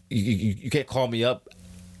 You can't call me up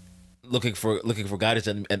looking for guidance,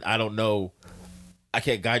 and I don't know. I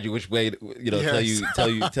can't guide you which way, Yes. tell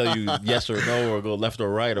you yes or no, or go left or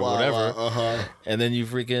right or whatever. And then you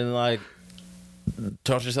freaking like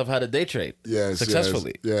taught yourself how to day trade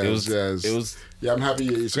successfully. Yes, It was. Yeah, I'm happy.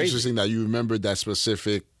 It's crazy. interesting that you remembered that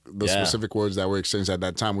specific words that were exchanged at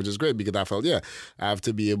that time, which is great because I felt, I have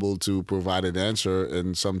to be able to provide an answer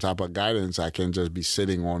and some type of guidance. I can't just be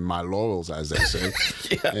sitting on my laurels, as they say.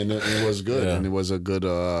 Yeah. And it was good, and it was a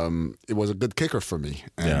good kicker for me,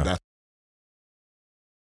 and that's.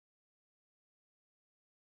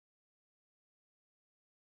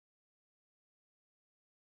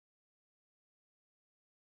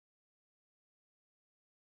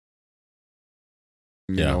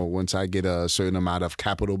 Once I get a certain amount of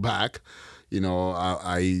capital back,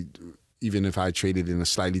 I even if I traded in a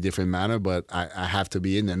slightly different manner, but I have to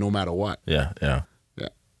be in there no matter what. Yeah.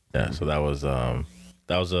 So that was a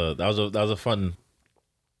fun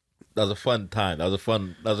time. That was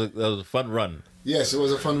a fun run. Yes, it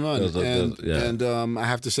was a fun run, and I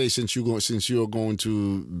have to say, since you're going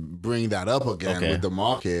to bring that up again with the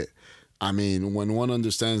market, I mean, when one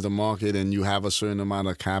understands the market and you have a certain amount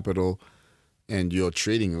of capital, and you're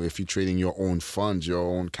trading, if you're trading your own funds, your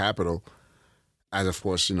own capital, as of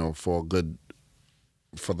course, for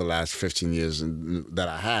the last 15 years that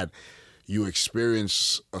I had, you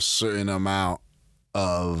experience a certain amount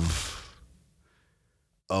of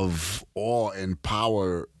awe and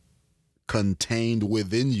power contained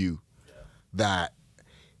within you that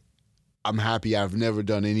I'm happy I've never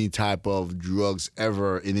done any type of drugs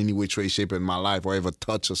ever in any way, way, shape in my life, or ever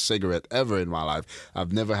touched a cigarette ever in my life.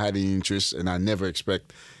 I've never had any interest, and I never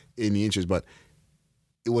expect any interest, but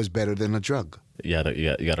it was better than a drug. You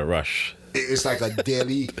got to rush. It's like a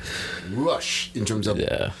daily rush in terms of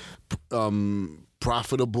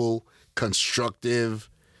profitable,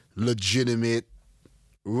 constructive, legitimate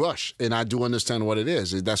rush, and I do understand what it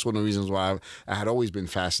is. That's one of the reasons why I had always been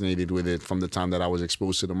fascinated with it from the time that I was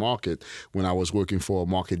exposed to the market when I was working for a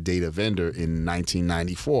market data vendor in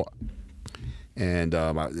 1994. And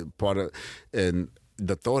the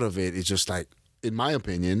thought of it is just like, in my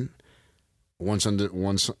opinion, once one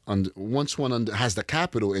has the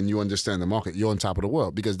capital and you understand the market, you're on top of the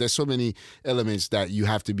world, because there's so many elements that you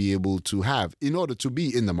have to be able to have in order to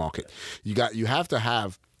be in the market. You have to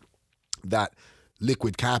have that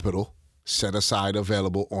liquid capital set aside,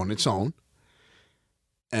 available on its own,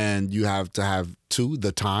 and you have to have 2,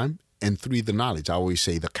 the time, and 3, the knowledge. I always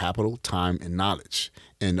say the capital, time, and knowledge.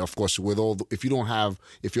 And of course,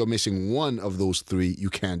 if you're missing one of those 3,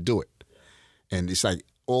 you can't do it. And it's like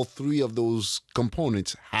all 3 of those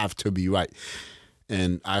components have to be right.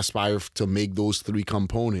 And I aspire to make those 3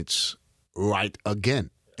 components right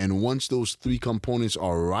again. And once those 3 components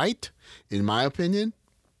are right, in my opinion,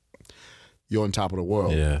 you're on top of the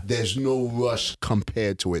world. Yeah. There's no rush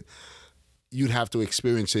compared to it. You'd have to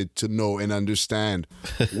experience it to know and understand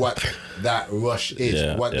what that rush is,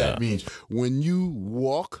 that means. When you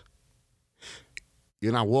walk,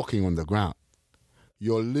 you're not walking on the ground.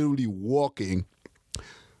 You're literally walking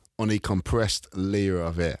on a compressed layer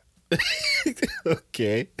of air.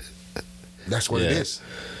 Okay. That's what it is.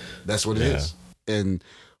 That's what it is. And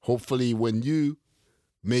hopefully when you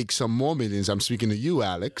make some more millions, I'm speaking to you,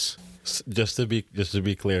 Alex. Just to be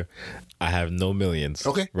clear, I have no millions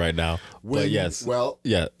right now. But yes. Well,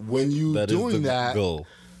 when you that doing is the that, goal.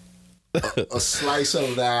 a slice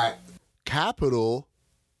of that capital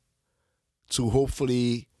to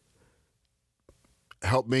hopefully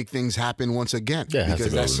help make things happen once again. Yeah, it has to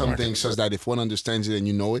because go that's to the market. something such that if one understands it and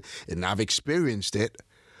you know it, and I've experienced it,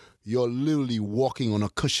 you're literally walking on a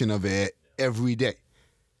cushion of air every day.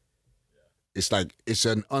 It's like it's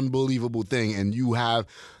an unbelievable thing, and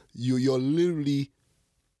you're literally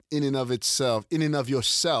in and of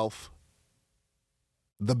yourself,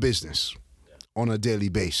 the business on a daily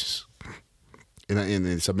basis, and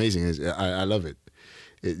it's amazing. I love it.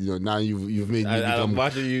 Now you've made me become. I'm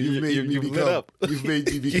watching you. You've lit up. You've made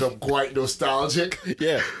me become quite nostalgic.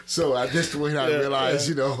 Yeah. So at this point, I realize,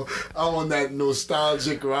 I'm on that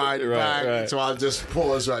nostalgic ride back. Right. So I'll just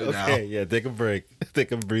pause right now. Okay, yeah, take a break.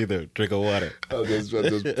 Take a breather. Drink of water. I'll just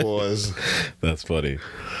pause. That's funny.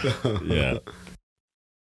 Yeah.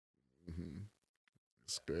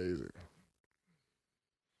 It's crazy.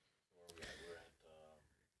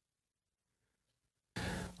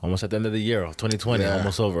 Almost at the end of the year, 2020, Yeah.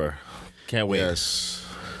 almost over. Can't wait. Yes.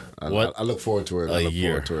 What I look forward to it. a I look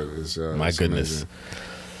year. forward to it. It's, My it's goodness. amazing.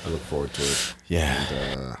 I look forward to it.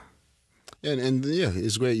 Yeah. And yeah,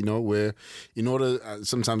 it's great, where in order,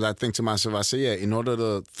 sometimes I think to myself, I say, yeah, in order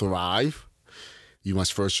to thrive, you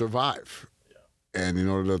must first survive. And in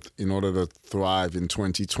order to thrive in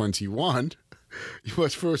 2021, you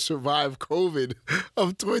must first survive COVID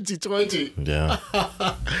of 2020. Yeah.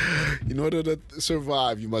 In order to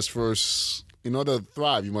survive, in order to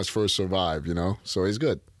thrive, you must first survive, So it's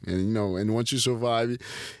good. And, and once you survive,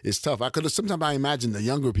 it's tough. Sometimes I imagine the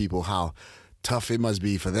younger people, how tough it must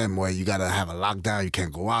be for them, where you got to have a lockdown, you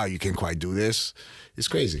can't go out, you can't quite do this. It's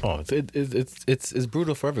crazy. Oh, it's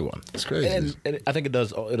brutal for everyone. It's crazy. And I think it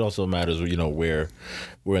does. It also matters, where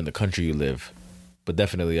in the country you live, but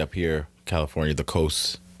definitely up here, California, the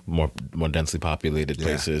coast, more densely populated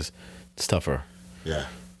places, it's tougher. Yeah.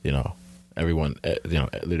 Everyone,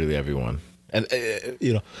 literally everyone, and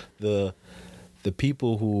the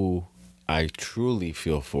people who I truly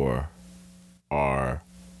feel for are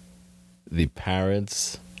the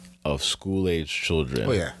parents of school-age children.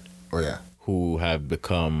 Oh yeah. Who have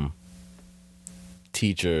become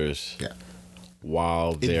teachers. Yeah.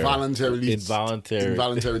 While they're involuntary teachers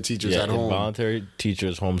at home. Involuntary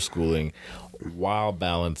teachers homeschooling while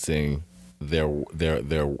balancing their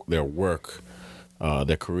work,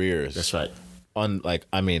 their careers. That's right.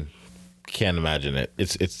 Can't imagine it.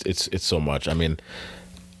 It's so much. I mean,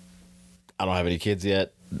 I don't have any kids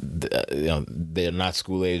yet. They're not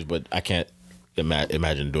school age, but I can't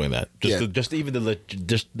imagine doing that. Just even the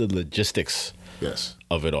logistics. Yes.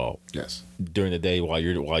 Of it all. Yes. During the day, while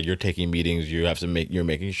you're taking meetings, you're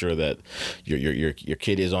making sure that your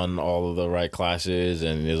kid is on all of the right classes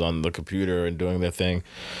and is on the computer and doing their thing.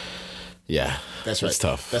 Yeah, that's right. It's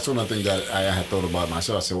tough. That's one of the things that I had thought about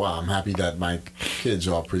myself. I said, "Wow, I'm happy that my kids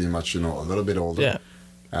are pretty much, a little bit older." Yeah.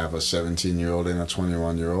 I have a 17-year-old and a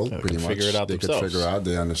 21-year-old. Pretty much, figure it out they themselves. could figure out.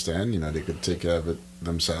 They understand. They could take care of it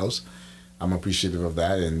themselves. I'm appreciative of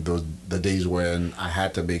that. And the days when I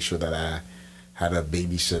had to make sure that I had a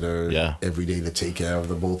babysitter every day to take care of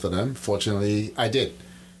the both of them. Fortunately, I did.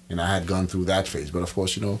 And I had gone through that phase. But of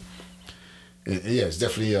course, it's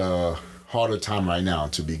definitely a harder time right now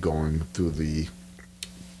to be going through the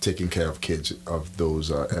taking care of kids of those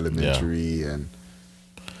elementary and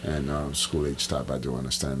school age type. I do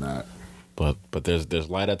understand that. But there's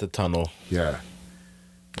light at the tunnel. Yeah.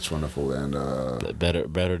 It's wonderful. And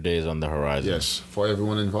better days on the horizon. Yes, for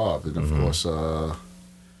everyone involved. And of course,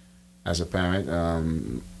 as a parent,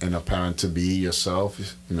 and a parent to be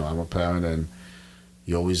yourself, I'm a parent, and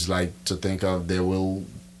you always like to think of there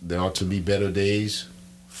ought to be better days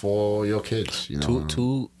for your kids.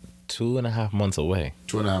 2.5 months away.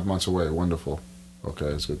 2.5 months away. Wonderful. Okay,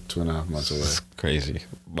 it's good. 2.5 months away. It's crazy.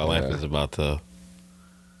 My life is about to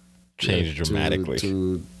change dramatically.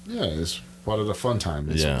 It's part of the fun time.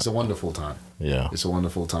 It's a wonderful time. Yeah. It's a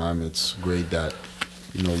wonderful time. It's great that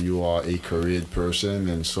you are a career person,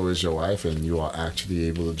 and so is your wife, and you are actually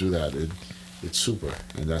able to do that. It's super,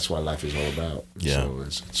 and that's what life is all about. Yeah. So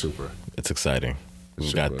it's super. It's exciting.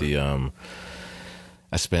 We've got the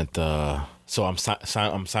I spent so I'm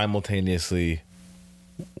simultaneously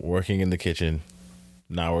working in the kitchen.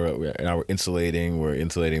 Now we're insulating. We're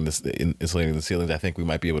insulating the ceilings. I think we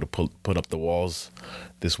might be able to put up the walls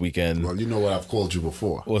this weekend. Well, you know what I've called you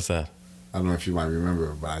before. What's that? I don't know if you might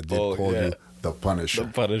remember, but I did call you the Punisher.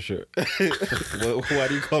 The Punisher. Why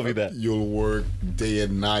do you call me that? You'll work day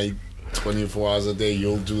and night, 24 hours a day.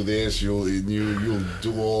 You'll do this. You'll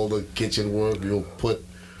do all the kitchen work. You'll put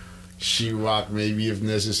sheetrock maybe if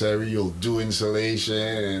necessary. You'll do insulation,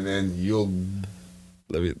 and then you'll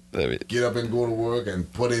let me get up and go to work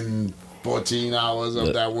and put in 14 hours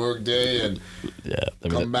of that work day and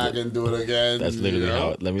come back and do it again. That's literally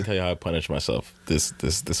how. Let me tell you how I punished myself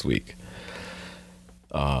this week.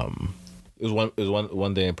 It was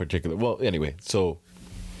one day in particular. Well, anyway, so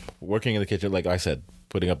working in the kitchen, like I said,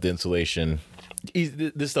 putting up the insulation.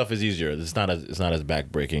 This stuff is easier. It's not as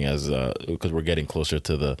backbreaking as because we're getting closer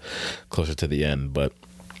to the end. But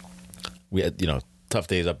we had tough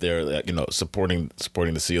days up there. Supporting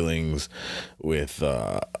the ceilings with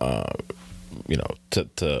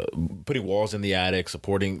to putting walls in the attic,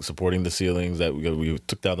 supporting the ceilings. That we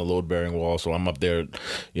took down the load bearing wall. So I'm up there,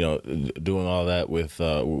 doing all that with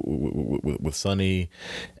Sonny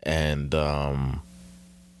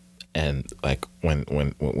and like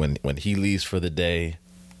when he leaves for the day,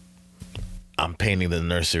 I'm painting the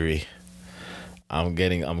nursery. I'm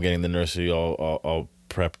getting the nursery all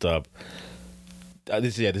prepped up.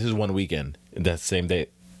 This is one weekend. That same day,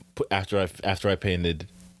 after I painted,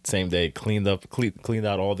 same day cleaned out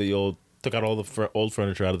all the took out all the old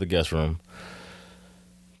furniture out of the guest room,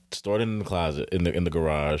 stored it in the closet in the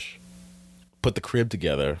garage, put the crib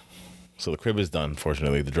together. So the crib is done,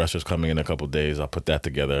 fortunately. The dresser's coming in a couple of days. I'll put that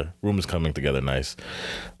together. Room is coming together nice.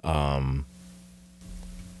 Doing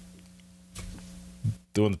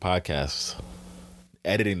the podcast,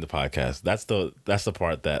 editing the podcast. That's the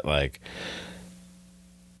part that, like,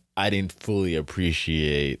 I didn't fully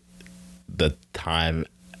appreciate the time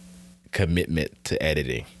commitment to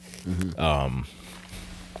editing. Mm-hmm.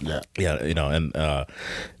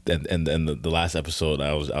 And the last episode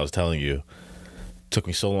I was telling you, took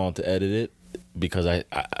me so long to edit it because I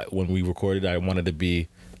when we recorded, I wanted to be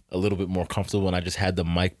a little bit more comfortable, and I just had the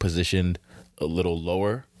mic positioned a little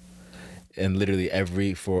lower, and literally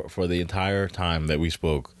for the entire time that we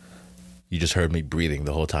spoke, you just heard me breathing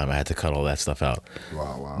the whole time. I had to cut all that stuff out.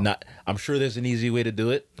 Wow. I'm sure there's an easy way to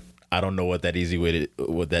do it. I don't know what that easy way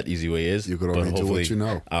is. You could only do what you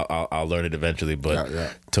know. I'll learn it eventually,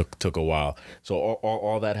 but took a while. So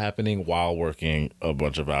all that happening while working a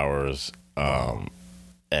bunch of hours.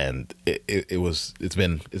 And it's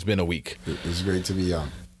been a week. It's great to be young.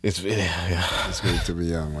 It's great to be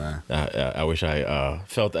young, man. I wish I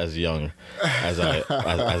felt as young as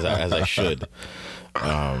I should.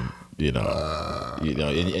 And you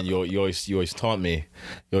always taught me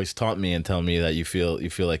and tell me that you feel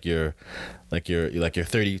like you're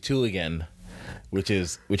 32 again, which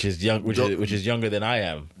is younger than I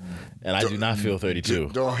am, and I do not feel 32.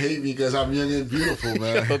 Don't hate me because I'm young and beautiful,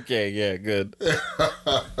 man. Okay, yeah, good.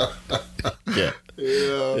 Yeah.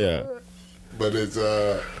 Yeah. But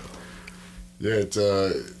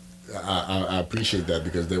I appreciate that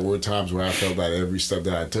because there were times where I felt that every step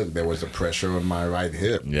that I took, there was a pressure on my right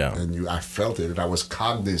hip. Yeah. And I felt it, and I was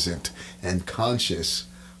cognizant and conscious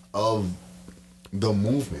of the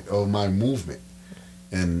movement, of my movement.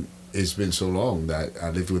 And it's been so long that I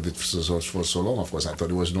lived with it for so long. Of course, I thought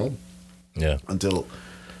it was normal. Yeah. Until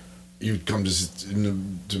you come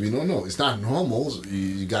to be, no, it's not normal.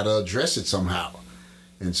 You got to address it somehow.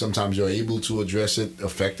 And sometimes you're able to address it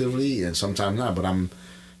effectively and sometimes not. But I'm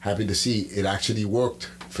happy to see it actually worked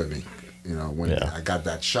for me. When I got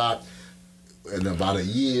that shot in about a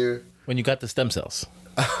year. When you got the stem cells.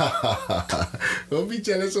 Don't be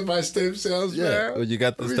jealous of my stem cells, man. When you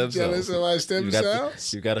got the stem cells. Jealous of my stem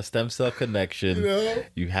cells. You got a stem cell connection.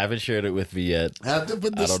 You haven't shared it with me yet. I have to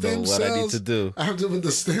put the stem cells. I don't know what I need to do. I have to put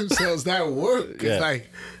the stem cells that work. It's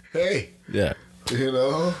like, hey. Yeah.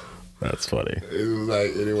 That's funny.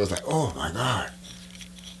 It was like, oh my God.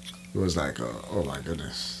 It was like, oh my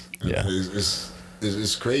goodness. Yeah.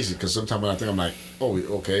 It's crazy because sometimes when I think, I'm like, oh,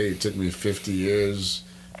 okay, it took me 50 years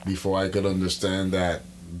before I could understand that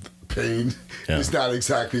pain is not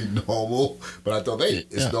exactly normal. But I thought, hey,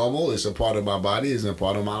 it's normal. It's a part of my body. It's a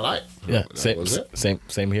part of my life. Yeah,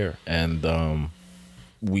 same here. And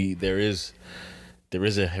there is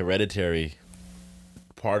a hereditary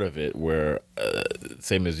part of it where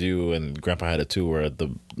same as you and Grandpa had it too, where the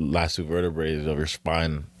last two vertebrae of your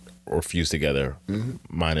spine are fused together. Mm-hmm.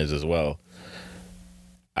 Mine is as well.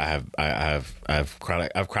 I have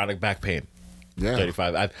chronic back pain. Yeah.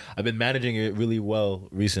 35. I've been managing it really well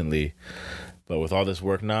recently, but with all this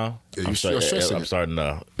work now, I'm starting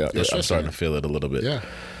to feel it a little bit. Yeah.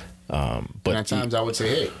 But at times I would say,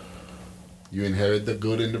 hey, you inherit the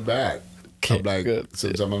good and the bad. I'm like,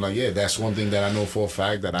 sometimes I'm like, yeah, that's one thing that I know for a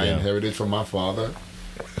fact that I inherited from my father,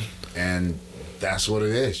 and that's what it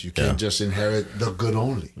is. You can't just inherit the good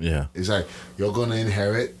only. Yeah. It's like you're gonna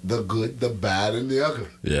inherit the good, the bad, and the ugly.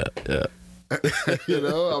 Yeah.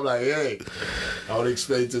 I'm like, hey, I would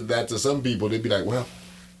explain that to some people. They'd be like, well,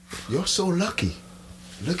 you're so lucky.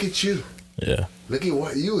 Look at you. Yeah. Look at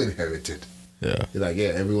what you inherited. Yeah. You're like, yeah,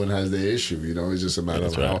 everyone has their issue. You know, it's just a matter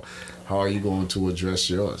of right. how are you going to address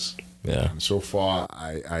yours. Yeah. And so far,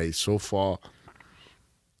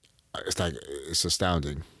 it's like it's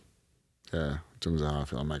astounding. Yeah, in terms of how I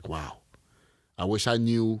feel, I'm like, wow. I wish I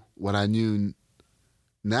knew what I knew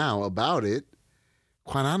now about it.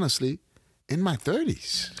 Quite honestly, in my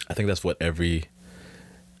 30s. I think that's what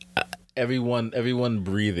everyone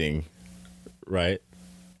breathing, right?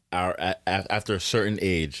 After a certain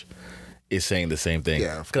age is saying the same thing.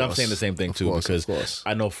 Yeah, of because I'm course. saying the same thing Of too. course, of Because course.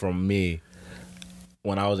 I know from me,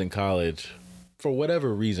 when I was in college, for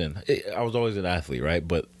whatever reason, I was always an athlete, right?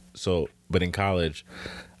 But in college,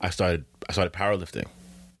 I started powerlifting.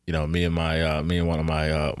 You know, me and one of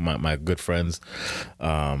my good friends,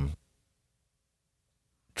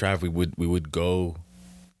 Trav, we would go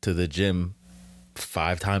to the gym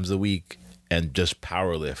 5 times a week and just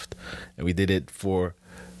power lift, and we did it for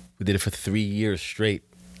 3 years straight.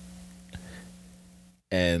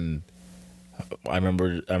 And I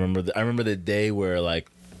remember the day where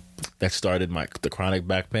like that started the chronic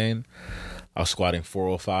back pain. I was squatting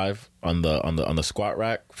 405 on the squat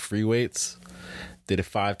rack, free weights. Did it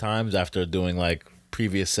 5 times after doing like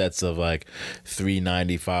previous sets of like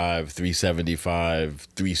 395, 375,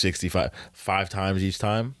 365, 5 times each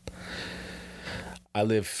time. I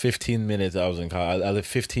lived 15 minutes. I was in college. I lived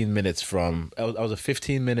 15 minutes from. I was a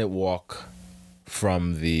 15-minute walk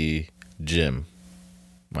from the gym.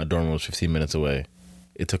 My dorm room was 15 minutes away.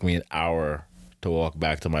 It took me an hour to walk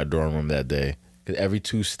back to my dorm room that day. Because every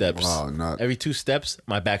 2 steps,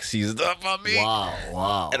 my back seized up on me.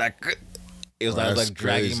 Wow. And I could. It was. Well, I was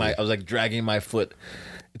like dragging my foot.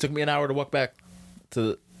 It took me an hour to walk back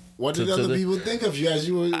to. What did other people think of you as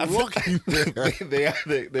you were walking?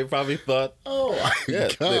 they probably thought, oh my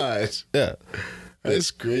gosh.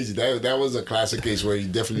 That's crazy. That was a classic case where you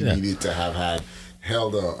definitely needed to have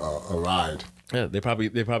held a ride. Yeah, they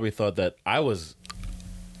probably thought that I was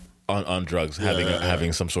on drugs,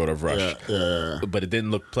 having some sort of rush. But it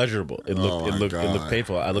didn't look pleasurable. It looked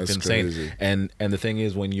painful. I looked insane. Crazy. And the thing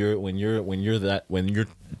is, when you're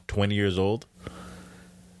 20 years old,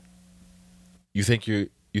 you think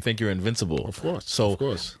you're invincible. Of course. So of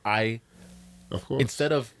course.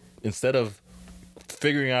 Instead of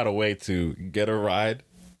figuring out a way to get a ride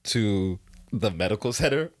to the medical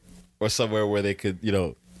center or somewhere where they could,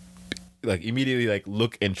 like immediately like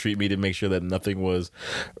look and treat me to make sure that nothing was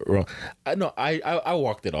wrong. I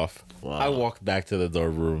walked it off. Wow. I walked back to the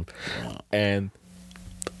dorm room, and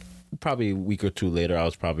probably a week or 2 later,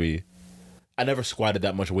 I never squatted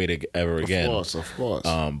that much weight ever again. Of course.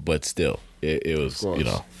 But still, it was,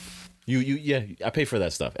 I pay for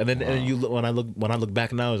that stuff. And then when I look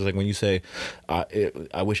back now, it's like when you say,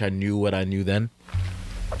 I wish I knew what I knew then.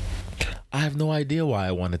 I have no idea why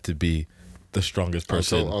I wanted to be the strongest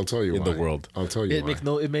person I'll tell you in why. the world. I'll tell you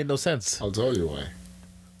why. It made no sense. I'll tell you why.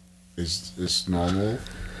 It's normal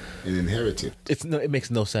and inherited. It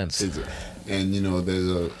makes no sense. And there's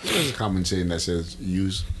a common saying that says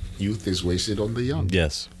youth is wasted on the young.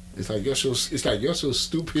 Yes. It's like you're so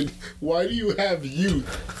stupid. Why do you have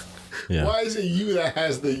youth? Yeah. Why is it you that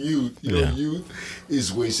has the youth? Youth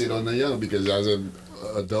is wasted on the young, because as an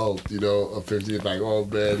adult, a 50 is like, oh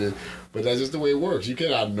man, but that's just the way it works. You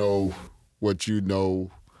cannot know what you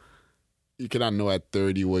know. You cannot know at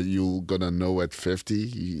 30 what you're gonna know at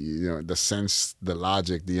 50. The sense, the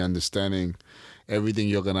logic, the understanding, everything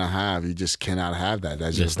you're gonna have, you just cannot have that.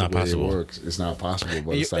 That's just not the way possible. It works. It's not possible.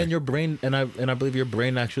 But And your brain, and I believe your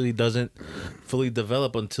brain actually doesn't fully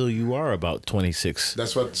develop until you are about 26.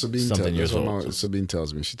 That's what Sabine Sabine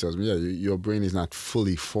tells me. She tells me, your brain is not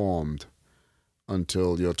fully formed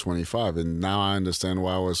until you're 25. And now I understand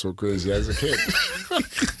why I was so crazy as a kid.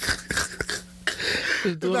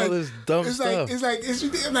 Just doing all this dumb stuff. It's like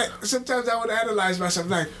sometimes I would analyze myself,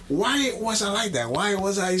 like, why was I like that? Why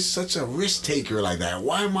was I such a risk taker like that?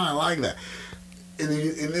 Why am I like that?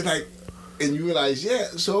 And you realize,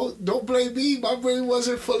 so don't blame me. My brain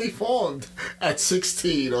wasn't fully formed at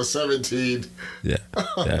 16 or 17. Yeah.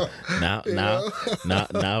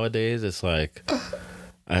 Nowadays it's like,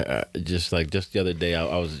 I just the other day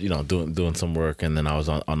I was doing some work, and then I was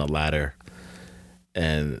on a ladder,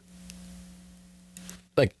 and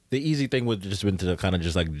like the easy thing would just been to kind of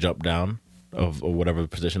just like jump down of whatever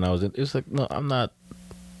position I was in. It was like, no, I'm not.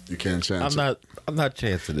 You can't chance. I'm not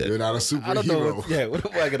chancing it. You're not a superhero. I don't know.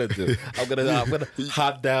 What am I gonna do? I'm gonna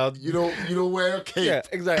hop down. You don't wear a cape. Yeah,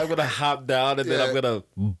 exactly. I'm gonna hop down, and then I'm gonna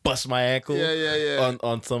bust my ankle.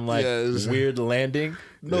 On some weird landing.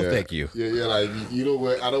 No, thank you. You're like,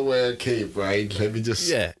 I don't wear a cape, right? Let me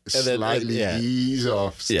just slightly ease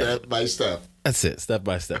off step by step. That's it, step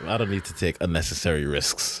by step. I don't need to take unnecessary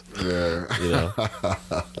risks. Yeah. You know,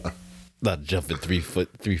 not jumping 3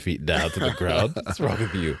 feet down to the ground. What's wrong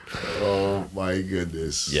with you? Oh my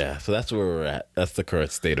goodness. Yeah, so that's where we're at. That's the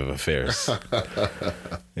current state of affairs.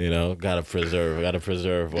 You know, gotta preserve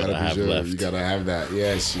what I have left. You gotta have that.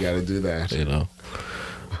 Yes, you gotta do that. You know,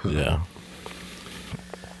 yeah.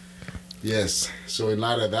 Yes. So in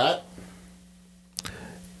light of that,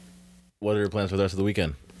 what are your plans for the rest of the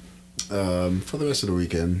weekend? for the rest of the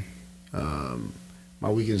weekend, my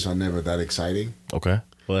weekends are never that exciting. Okay,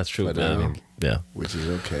 well that's true. But, I mean, yeah, which is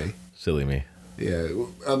okay. silly me. Yeah,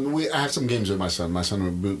 I have some games with my son. My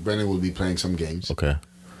son Brennan will be playing some games, Okay,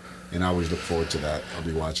 and I always look forward to that. I'll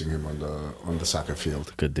be watching him on the soccer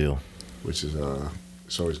field, good deal. which is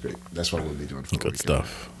it's always great. That's what we'll be doing for the Good weekend.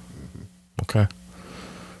 stuff. Okay.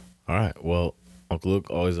 All right. Well, Uncle Luke,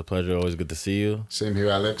 always a pleasure. Always good to see you. Same here,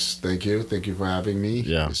 Alex. Thank you. Thank you for having me.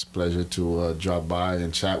 Yeah. It's a pleasure to drop by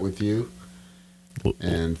and chat with you,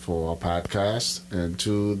 and for our podcast, and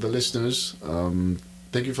to the listeners.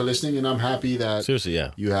 Thank you for listening, and I'm happy that Seriously,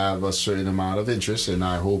 yeah. you have a certain amount of interest, and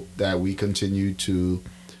I hope that we continue to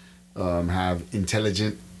have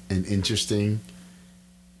intelligent and interesting,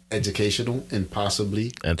 educational, and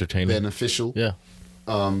possibly Entertaining. beneficial Yeah.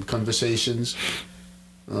 conversations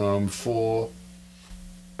for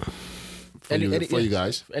you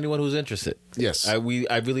guys. Anyone who's interested. Yes. I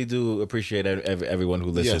really do appreciate everyone who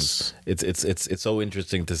listens. Yes. It's so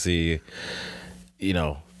interesting to see, you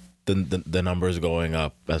know, the numbers going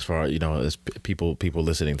up as far, you know, as people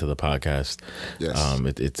listening to the podcast. Yes.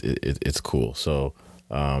 It's cool. So,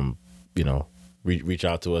 you know, reach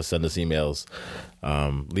out to us, send us emails,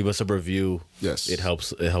 leave us a review. Yes. It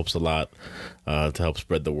helps a lot to help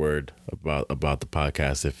spread the word about the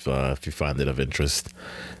podcast if you find it of interest.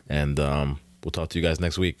 And we'll talk to you guys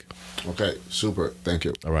next week. Okay, super. Thank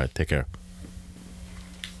you. All right, take care.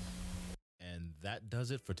 And that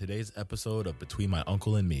does it for today's episode of Between My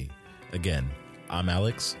Uncle and Me. Again, I'm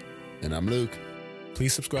Alex. And I'm Luke.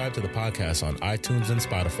 Please subscribe to the podcast on iTunes and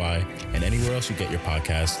Spotify and anywhere else you get your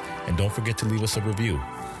podcast. And don't forget to leave us a review.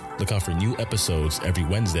 Look out for new episodes every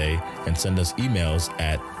Wednesday and send us emails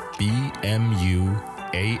at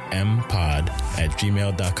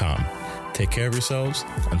bmuampod@gmail.com. Take care of yourselves.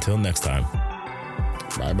 Until next time.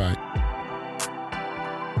 Bye-bye.